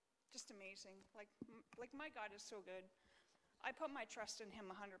just amazing. Like my God is so good. I put my trust in him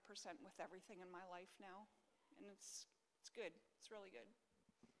 100% with everything in my life now, and it's good. It's really good.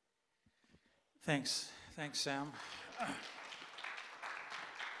 Thanks, Sam.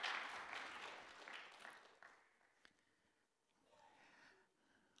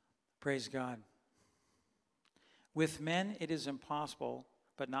 Praise God. With men it is impossible,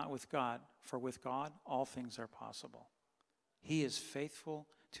 but not with God, for with God all things are possible. He is faithful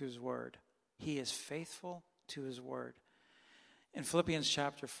to his word. He is faithful to his word. In Philippians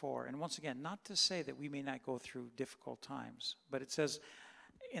chapter 4, and once again, not to say that we may not go through difficult times, but it says,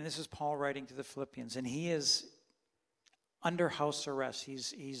 and this is Paul writing to the Philippians, and he is under house arrest.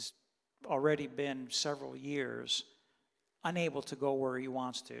 He's already been several years unable to go where he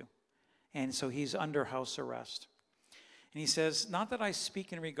wants to. And so he's under house arrest. And he says, not that I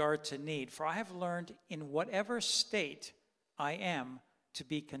speak in regard to need, for I have learned in whatever state I am to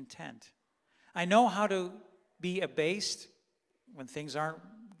be content. I know how to be abased when things aren't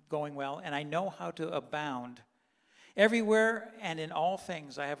going well, and I know how to abound. Everywhere and in all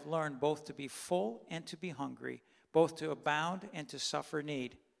things I have learned both to be full and to be hungry, both to abound and to suffer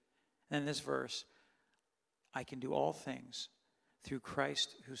need. And in this verse, I can do all things through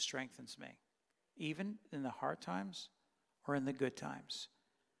Christ who strengthens me. Even in the hard times or in the good times,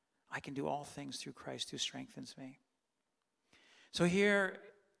 I can do all things through Christ who strengthens me. So here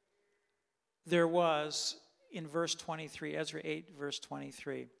there was, in verse 23, Ezra 8, verse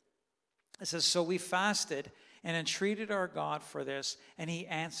 23, it says, so we fasted and entreated our God for this, and he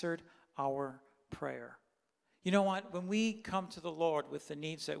answered our prayer. You know what? When we come to the Lord with the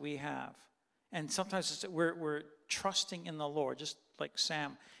needs that we have, and sometimes we're trusting in the Lord, just like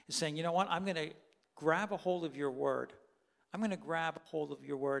Sam is saying, you know what? I'm going to grab a hold of your word. I'm going to grab a hold of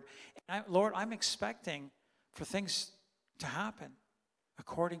your word. And Lord, I'm expecting for things to happen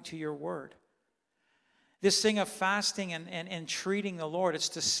according to your word. This thing of fasting and treating the Lord, it's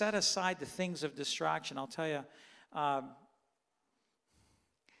to set aside the things of distraction. I'll tell you,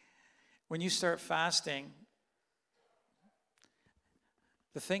 when you start fasting,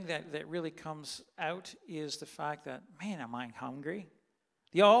 the thing that really comes out is the fact that, man, am I hungry?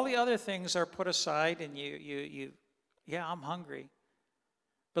 All the other things are put aside and yeah, I'm hungry.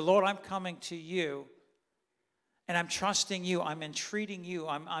 But Lord, I'm coming to you and I'm trusting you. I'm entreating you.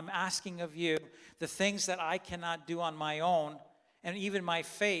 I'm asking of you the things that I cannot do on my own. And even my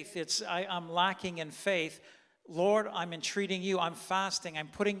faith, I'm lacking in faith. Lord, I'm entreating you. I'm fasting. I'm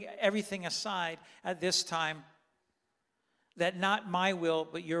putting everything aside at this time, that not my will,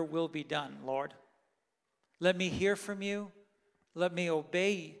 but your will be done, Lord. Let me hear from you. Let me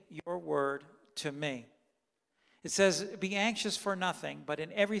obey your word to me. It says, be anxious for nothing, but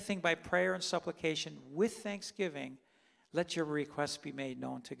in everything by prayer and supplication with thanksgiving, let your requests be made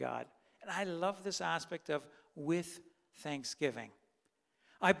known to God. And I love this aspect of with thanksgiving.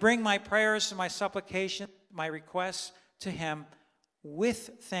 I bring my prayers and my supplication, my requests to him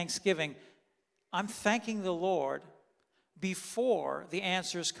with thanksgiving. I'm thanking the Lord before the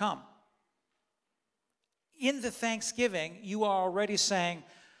answers come. In the thanksgiving, you are already saying,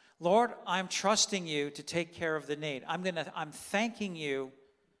 Lord, I'm trusting you to take care of the need. I'm thanking you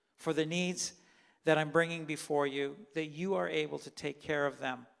for the needs that I'm bringing before you, that you are able to take care of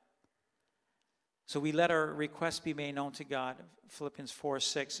them. So we let our requests be made known to God, Philippians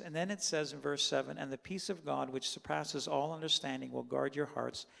 4:6. And then it says in verse 7, and the peace of God, which surpasses all understanding, will guard your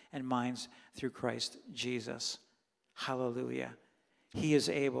hearts and minds through Christ Jesus. Hallelujah. He is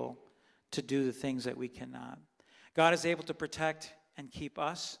able to do the things that we cannot. God is able to protect and keep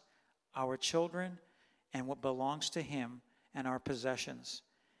us, our children, and what belongs to him, and our possessions.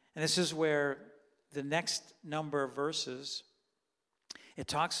 And this is where the next number of verses, it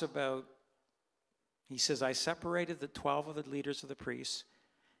talks about, he says, I separated the 12 of the leaders of the priests,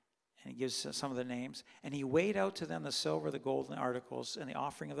 and he gives some of the names, and he weighed out to them the silver, the gold, and the articles, and the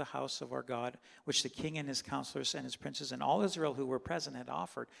offering of the house of our God, which the king and his counselors and his princes and all Israel who were present had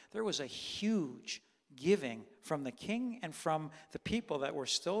offered. There was a huge giving from the king and from the people that were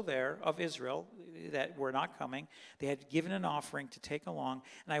still there of Israel that were not coming. They had given an offering to take along,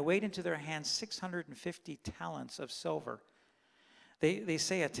 and I weighed into their hands 650 talents of silver. They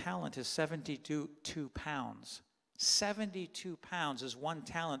say a talent is 72 pounds. 72 pounds is 1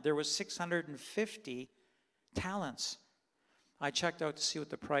 talent. There was 650 talents. I checked out to see what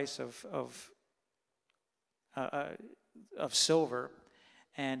the price of silver,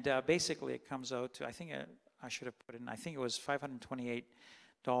 and basically it comes out to, I think I should have put in, I think it was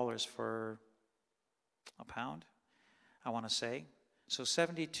 $528 for a pound, I want to say. So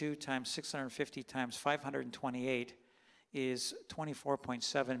 72 times 650 times 528 is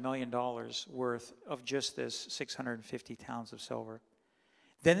 $24.7 million worth of just this 650 talents of silver.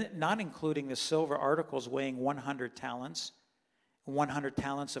 Then not including the silver articles weighing 100 talents, 100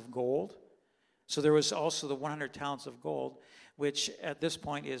 talents of gold. So there was also the 100 talents of gold, which at this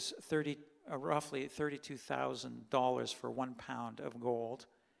point is roughly $32,000 for 1 pound of gold,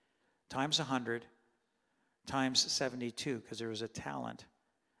 times 100, times 72, because there was a talent.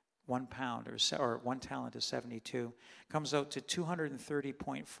 1 pound or 1 talent is 72, comes out to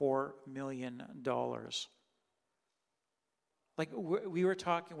 $230.4 million. Like we're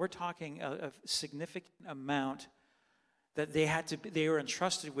talking a significant amount that they were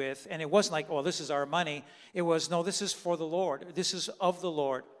entrusted with, and it wasn't like, oh, this is our money. It was, no, this is for the Lord. This is of the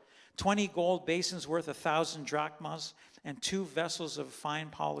Lord. 20 gold basins worth 1,000 drachmas, and 2 vessels of fine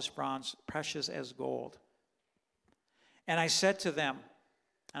polished bronze, precious as gold. And I said to them,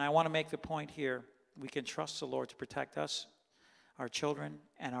 and I want to make the point here, we can trust the Lord to protect us, our children,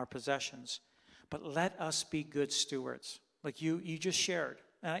 and our possessions. But let us be good stewards. Like you just shared.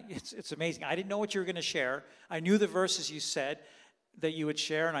 And it's amazing. I didn't know what you were going to share. I knew the verses you said that you would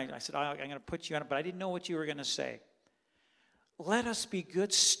share, and I said, I'm going to put you on it, but I didn't know what you were going to say. Let us be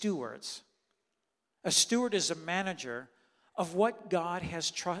good stewards. A steward is a manager of what God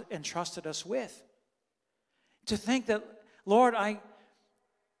has entrusted us with. To think that, Lord,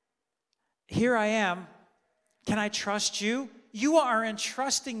 here I am. Can I trust you? You are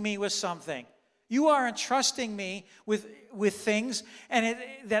entrusting me with something. You are entrusting me with things, and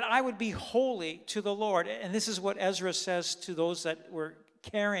that I would be holy to the Lord. And this is what Ezra says to those that were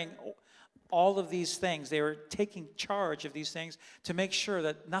carrying all of these things. They were taking charge of these things to make sure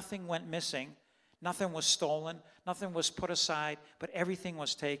that nothing went missing, nothing was stolen, nothing was put aside, but everything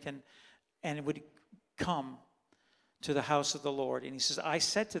was taken, and it would come to the house of the Lord. And he says, I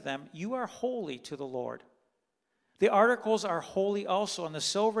said to them, you are holy to the Lord. The articles are holy also, and the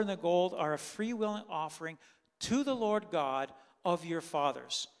silver and the gold are a freewill offering to the Lord God of your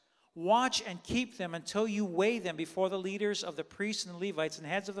fathers. Watch and keep them until you weigh them before the leaders of the priests and the Levites and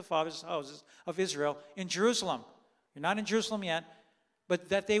heads of the fathers' houses of Israel in Jerusalem. You're not in Jerusalem yet, but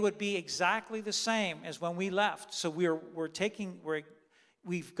that they would be exactly the same as when we left. So we've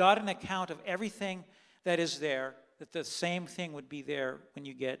got an account of everything that is there, that the same thing would be there when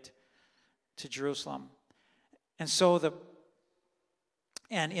you get to Jerusalem. And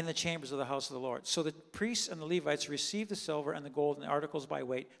in the chambers of the house of the Lord. So the priests and the Levites received the silver and the gold and the articles by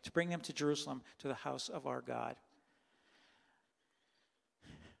weight to bring them to Jerusalem, to the house of our God.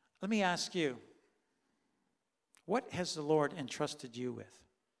 Let me ask you, what has the Lord entrusted you with?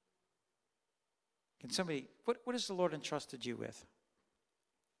 What has the Lord entrusted you with?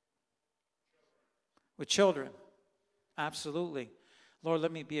 With children. Absolutely. Lord,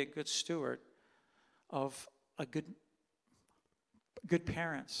 let me be a good steward of a good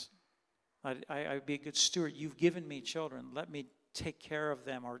parents. I'd be a good steward. You've given me children. Let me take care of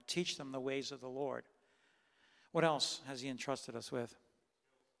them or teach them the ways of the Lord. What else has he entrusted us with?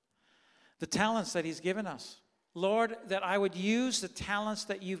 The talents that he's given us. Lord, that I would use the talents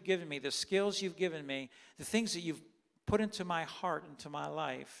that you've given me, the skills you've given me, the things that you've put into my heart, into my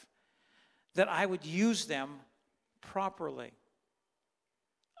life, that I would use them properly.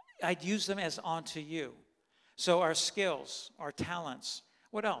 I'd use them as unto you. So our skills, our talents.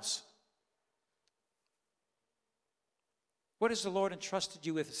 What else? What has the Lord entrusted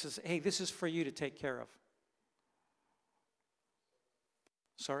you with? He says, hey, this is for you to take care of.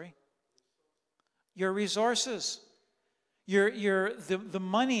 Sorry? Your resources. The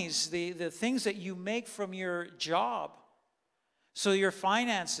monies, the things that you make from your job. So your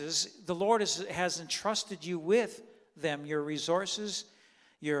finances, the Lord has entrusted you with them, your resources,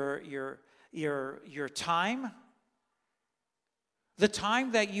 your time, the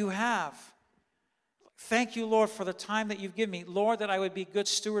time that you have. Thank you, Lord, for the time that you've given me. Lord, that I would be a good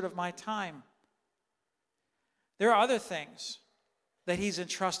steward of my time. There are other things that he's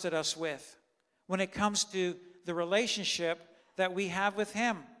entrusted us with when it comes to the relationship that we have with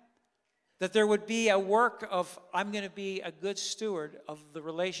him. That there would be a work of, I'm going to be a good steward of the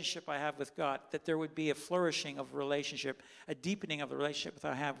relationship I have with God. That there would be a flourishing of relationship, a deepening of the relationship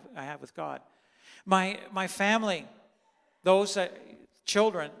that I have with God. My family, those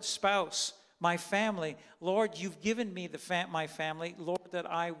children, spouse, my family, Lord, you've given me my family, Lord, that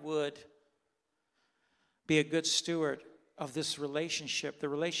I would be a good steward of this relationship, the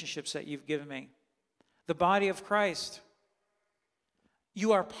relationships that you've given me. The body of Christ.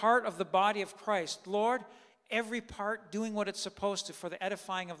 You are part of the body of Christ. Lord, every part doing what it's supposed to for the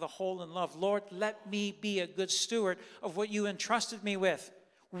edifying of the whole in love. Lord, let me be a good steward of what you entrusted me with.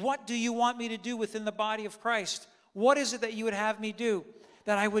 What do you want me to do within the body of Christ? What is it that you would have me do?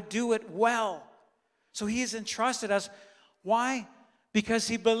 That I would do it well. So he has entrusted us. Why? Because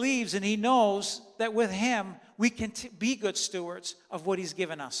he believes and he knows that with him we can be good stewards of what he's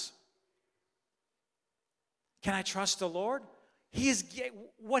given us. Can I trust the Lord?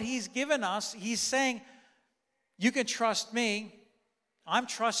 What he's given us, he's saying, you can trust me. I'm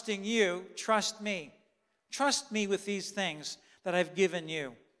trusting you. Trust me. Trust me with these things that I've given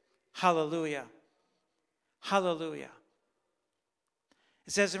you. Hallelujah. Hallelujah.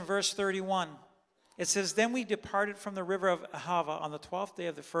 It says in verse 31, it says, then we departed from the river of Ahava on the 12th day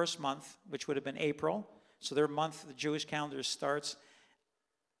of the first month, which would have been April. So their month, the Jewish calendar starts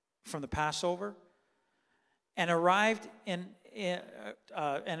from the Passover, and arrived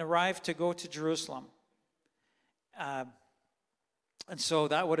to go to Jerusalem. And so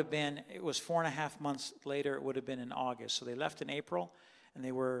that would have been, it was 4.5 months later, it would have been in August. So they left in April, and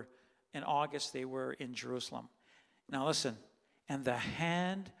they were, in August, they were in Jerusalem. Now listen, and the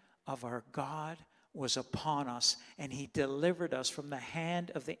hand of our God was upon us, and he delivered us from the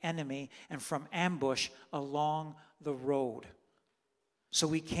hand of the enemy and from ambush along the road. So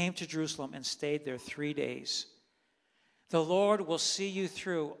we came to Jerusalem and stayed there 3 days. The Lord will see you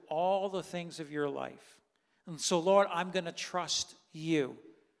through all the things of your life. And so, Lord, I'm going to trust you.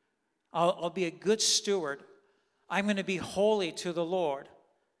 I'll be a good steward. I'm going to be holy to the Lord.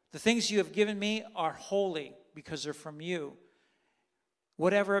 The things you have given me are holy because they're from you.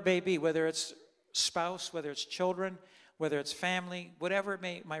 Whatever it may be, whether it's spouse, whether it's children, whether it's family, whatever it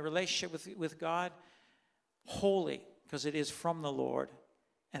may, my relationship with God, holy because it is from the Lord.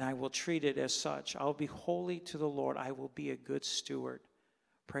 And I will treat it as such. I'll be holy to the Lord. I will be a good steward.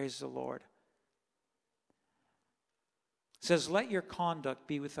 Praise the Lord. It says, let your conduct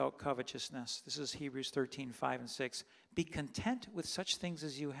be without covetousness. This is Hebrews 13:5-6. Be content with such things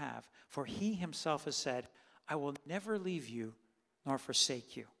as you have, for he himself has said, I will never leave you nor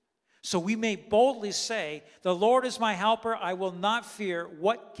forsake you. So we may boldly say, the Lord is my helper. I will not fear.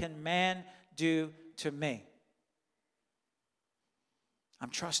 What can man do to me? I'm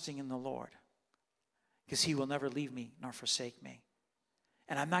trusting in the Lord because he will never leave me nor forsake me.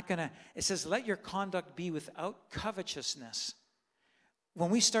 And I'm not going to, it says, let your conduct be without covetousness. When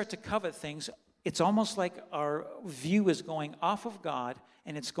we start to covet things, it's almost like our view is going off of God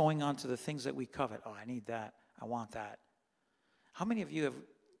and it's going on to the things that we covet. Oh, I need that. I want that. How many of you have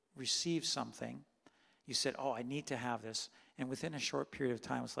received something? You said, oh, I need to have this. And within a short period of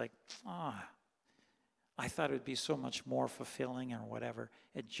time, it's like, I thought it would be so much more fulfilling or whatever.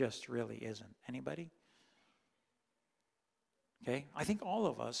 It just really isn't. Anybody? Okay? I think all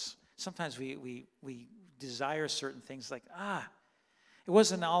of us, sometimes we desire certain things like, it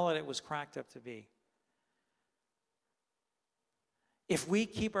wasn't all that it was cracked up to be. If we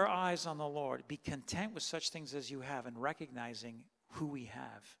keep our eyes on the Lord, be content with such things as you have and recognizing who we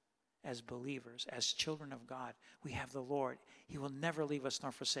have as believers, as children of God. We have the Lord. He will never leave us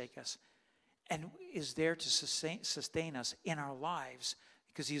nor forsake us. And is there to sustain us in our lives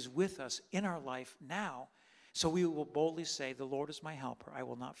because he is with us in our life now. So we will boldly say, the Lord is my helper. I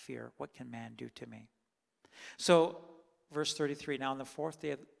will not fear. What can man do to me? So, verse 33, now on the fourth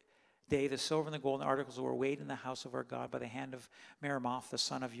day, the silver and the golden articles were weighed in the house of our God by the hand of Meremoth, the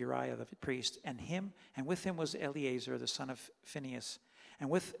son of Uriah the priest, and with him was Eleazar, the son of Phinehas, and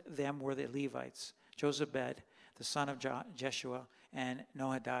with them were the Levites, Jozabed, the son of Jeshua, and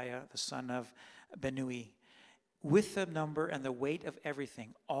Noadiah, the son of Benui. With the number and the weight of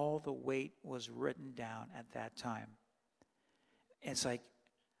everything, all the weight was written down at that time. It's like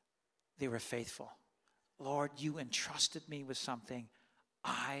they were faithful. Lord, you entrusted me with something.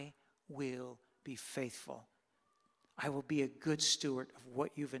 I will be faithful. I will be a good steward of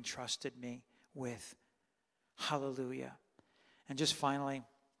what you've entrusted me with. Hallelujah. And just finally,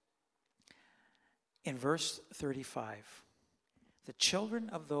 in verse 35, the children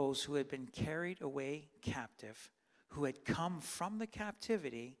of those who had been carried away captive, who had come from the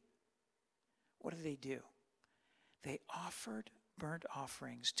captivity, what do? They offered burnt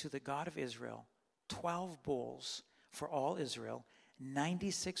offerings to the God of Israel, 12 bulls for all Israel,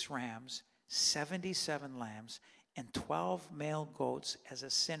 96 rams, 77 lambs, and 12 male goats as a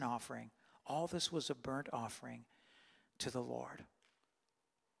sin offering. All this was a burnt offering to the Lord.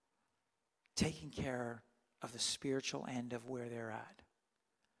 Taking care of the spiritual end of where they're at.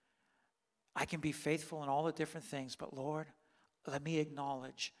 I can be faithful in all the different things, but Lord, let me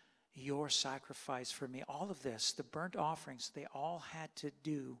acknowledge your sacrifice for me. All of this, the burnt offerings, they all had to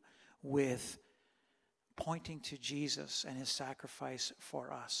do with pointing to Jesus and his sacrifice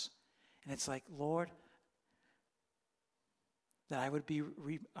for us. And it's like, Lord, that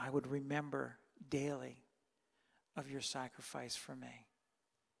I would remember daily of your sacrifice for me.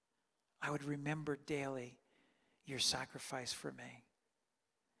 I would remember daily your sacrifice for me.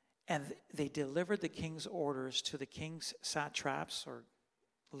 And they delivered the king's orders to the king's satraps or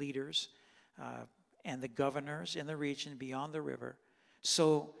leaders and the governors in the region beyond the river.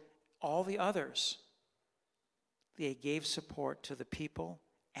 So all the others, they gave support to the people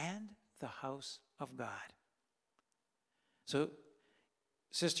and the house of God. So,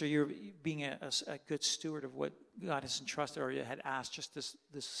 sister, you're being a good steward of what God has entrusted, or you had asked, just this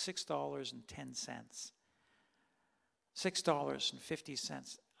 $6.10.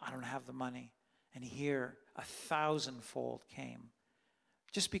 $6.50. I don't have the money. And here, 1,000-fold came.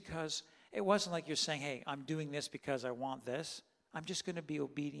 Just because it wasn't like you're saying, hey, I'm doing this because I want this. I'm just going to be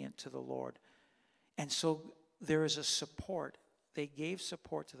obedient to the Lord. And so there is a support. They gave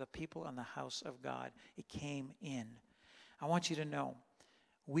support to the people in the house of God. It came in. I want you to know,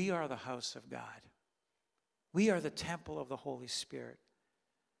 we are the house of God. We are the temple of the Holy Spirit.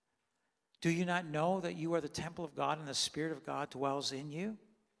 Do you not know that you are the temple of God and the Spirit of God dwells in you?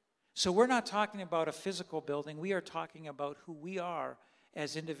 So we're not talking about a physical building. We are talking about who we are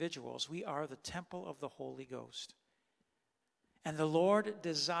as individuals. We are the temple of the Holy Ghost. And the Lord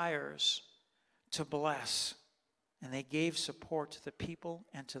desires to bless. And they gave support to the people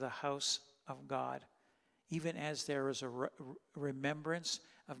and to the house of God, even as there is a remembrance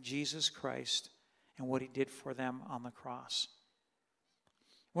of Jesus Christ and what he did for them on the cross.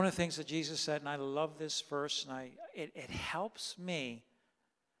 One of the things that Jesus said, and I love this verse, and it helps me,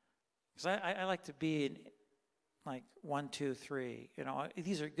 because I like to be in like 1, 2, 3. You know,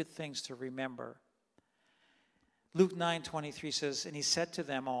 these are good things to remember. Luke 9:23 says, and he said to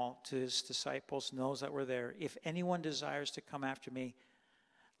them all, to his disciples, and those that were there, if anyone desires to come after me,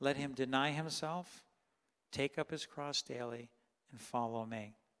 let him deny himself, take up his cross daily, and follow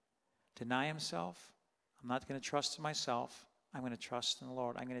me. Deny himself. I'm not going to trust in myself. I'm going to trust in the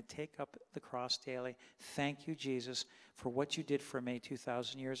Lord. I'm going to take up the cross daily. Thank you, Jesus, for what you did for me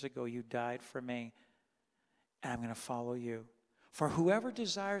 2,000 years ago. You died for me, and I'm going to follow you. For whoever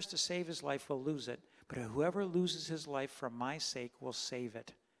desires to save his life will lose it, but whoever loses his life for my sake will save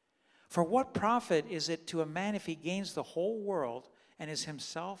it. For what profit is it to a man if he gains the whole world and is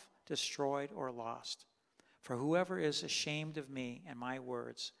himself destroyed or lost? For whoever is ashamed of me and my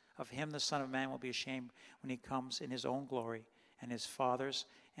words, of him the Son of Man will be ashamed when he comes in his own glory and his Father's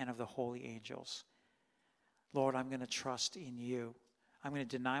and of the holy angels. Lord, I'm going to trust in you. I'm going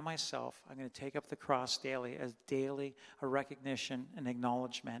to deny myself. I'm going to take up the cross daily as daily a recognition and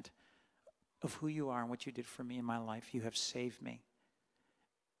acknowledgement of who you are and what you did for me in my life. You have saved me.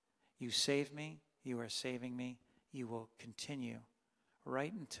 You saved me. You are saving me. You will continue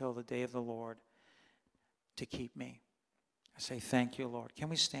right until the day of the Lord to keep me. I say, thank you, Lord. Can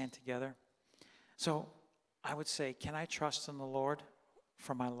we stand together? So I would say, can I trust in the Lord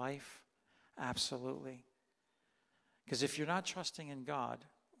for my life? Absolutely. Because if you're not trusting in God,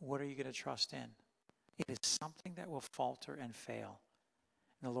 what are you going to trust in? It is something that will falter and fail.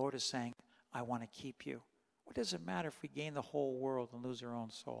 And the Lord is saying, I want to keep you. What does it matter if we gain the whole world and lose our own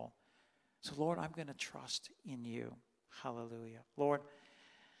soul? So, Lord, I'm going to trust in you. Hallelujah. Lord,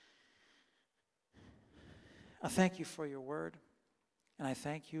 I thank you for your word. And I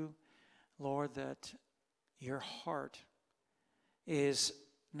thank you, Lord, that your heart is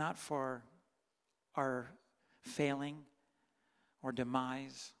not for our failing or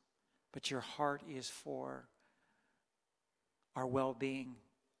demise, but your heart is for our well-being.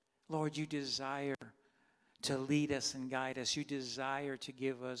 Lord, you desire to lead us and guide us. You desire to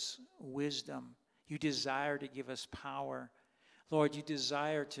give us wisdom. You desire to give us power. Lord, you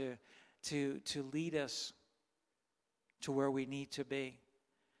desire to lead us to where we need to be.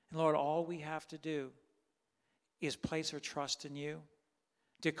 And Lord, all we have to do is place our trust in you,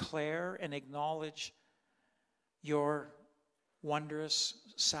 declare and acknowledge your wondrous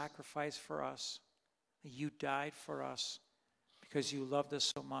sacrifice for us. You died for us because you loved us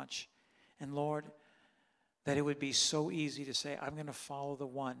so much. And Lord, that it would be so easy to say, I'm going to follow the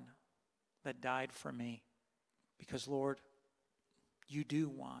one that died for me. Because Lord, you do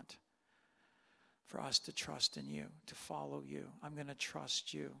want for us to trust in you, to follow you. I'm going to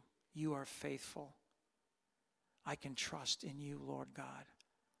trust you. You are faithful. I can trust in you, Lord God.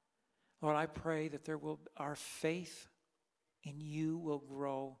 Lord, I pray that our faith in you will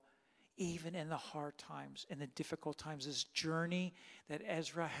grow even in the hard times, in the difficult times, this journey that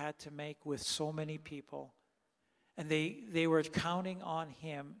Ezra had to make with so many people. And they were counting on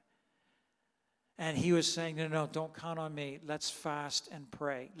him. And he was saying, no, don't count on me. Let's fast and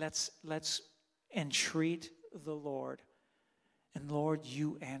pray. Let's entreat the Lord. And Lord,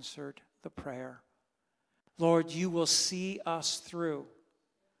 you answered the prayer. Lord, you will see us through.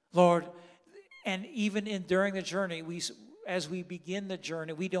 Lord, and even during the journey, as we begin the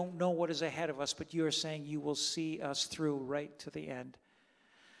journey, we don't know what is ahead of us, but you are saying you will see us through right to the end.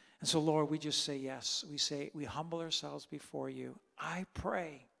 And so, Lord, we just say yes. We humble ourselves before you. I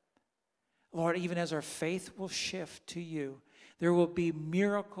pray, Lord, even as our faith will shift to you, there will be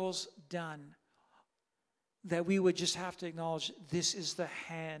miracles done that we would just have to acknowledge this is the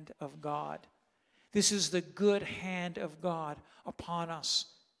hand of God. This is the good hand of God upon us.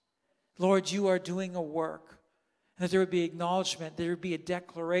 Lord, you are doing a work. And that there would be acknowledgement, there would be a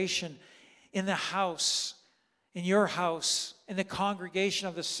declaration in the house, in your house, in the congregation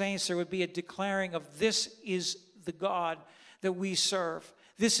of the saints. There would be a declaring of this is the God that we serve.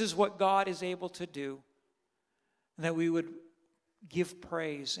 This is what God is able to do. And that we would give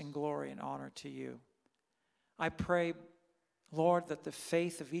praise and glory and honor to you. I pray, Lord, that the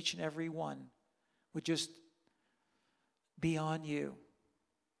faith of each and every one would just be on you,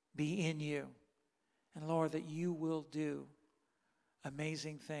 be in you. And Lord, that you will do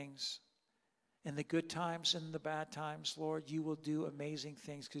amazing things. In the good times and the bad times, Lord, you will do amazing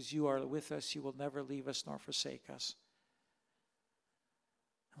things because you are with us. You will never leave us nor forsake us.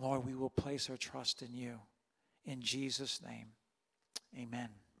 Lord, we will place our trust in you. In Jesus' name, amen.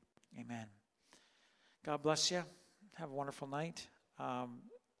 Amen. God bless you. Have a wonderful night.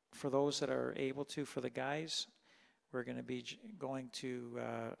 For those that are able to, for the guys, we're going to be going to,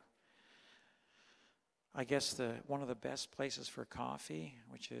 I guess, one of the best places for coffee,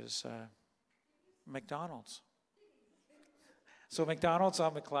 which is McDonald's. So McDonald's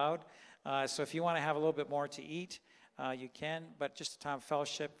on McLeod. So if you want to have a little bit more to eat, you can. But just a time of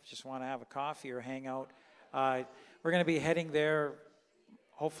fellowship, just want to have a coffee or hang out. We're going to be heading there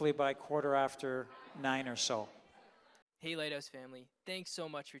hopefully by 9:15 or so. Hey Lighthouse family, thanks so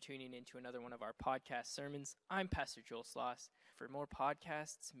much for tuning in to another one of our podcast sermons. I'm Pastor Joel Sloss. For more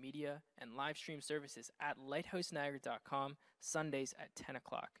podcasts, media, and live stream services at lighthouseniagara.com, Sundays at 10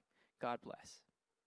 o'clock. God bless.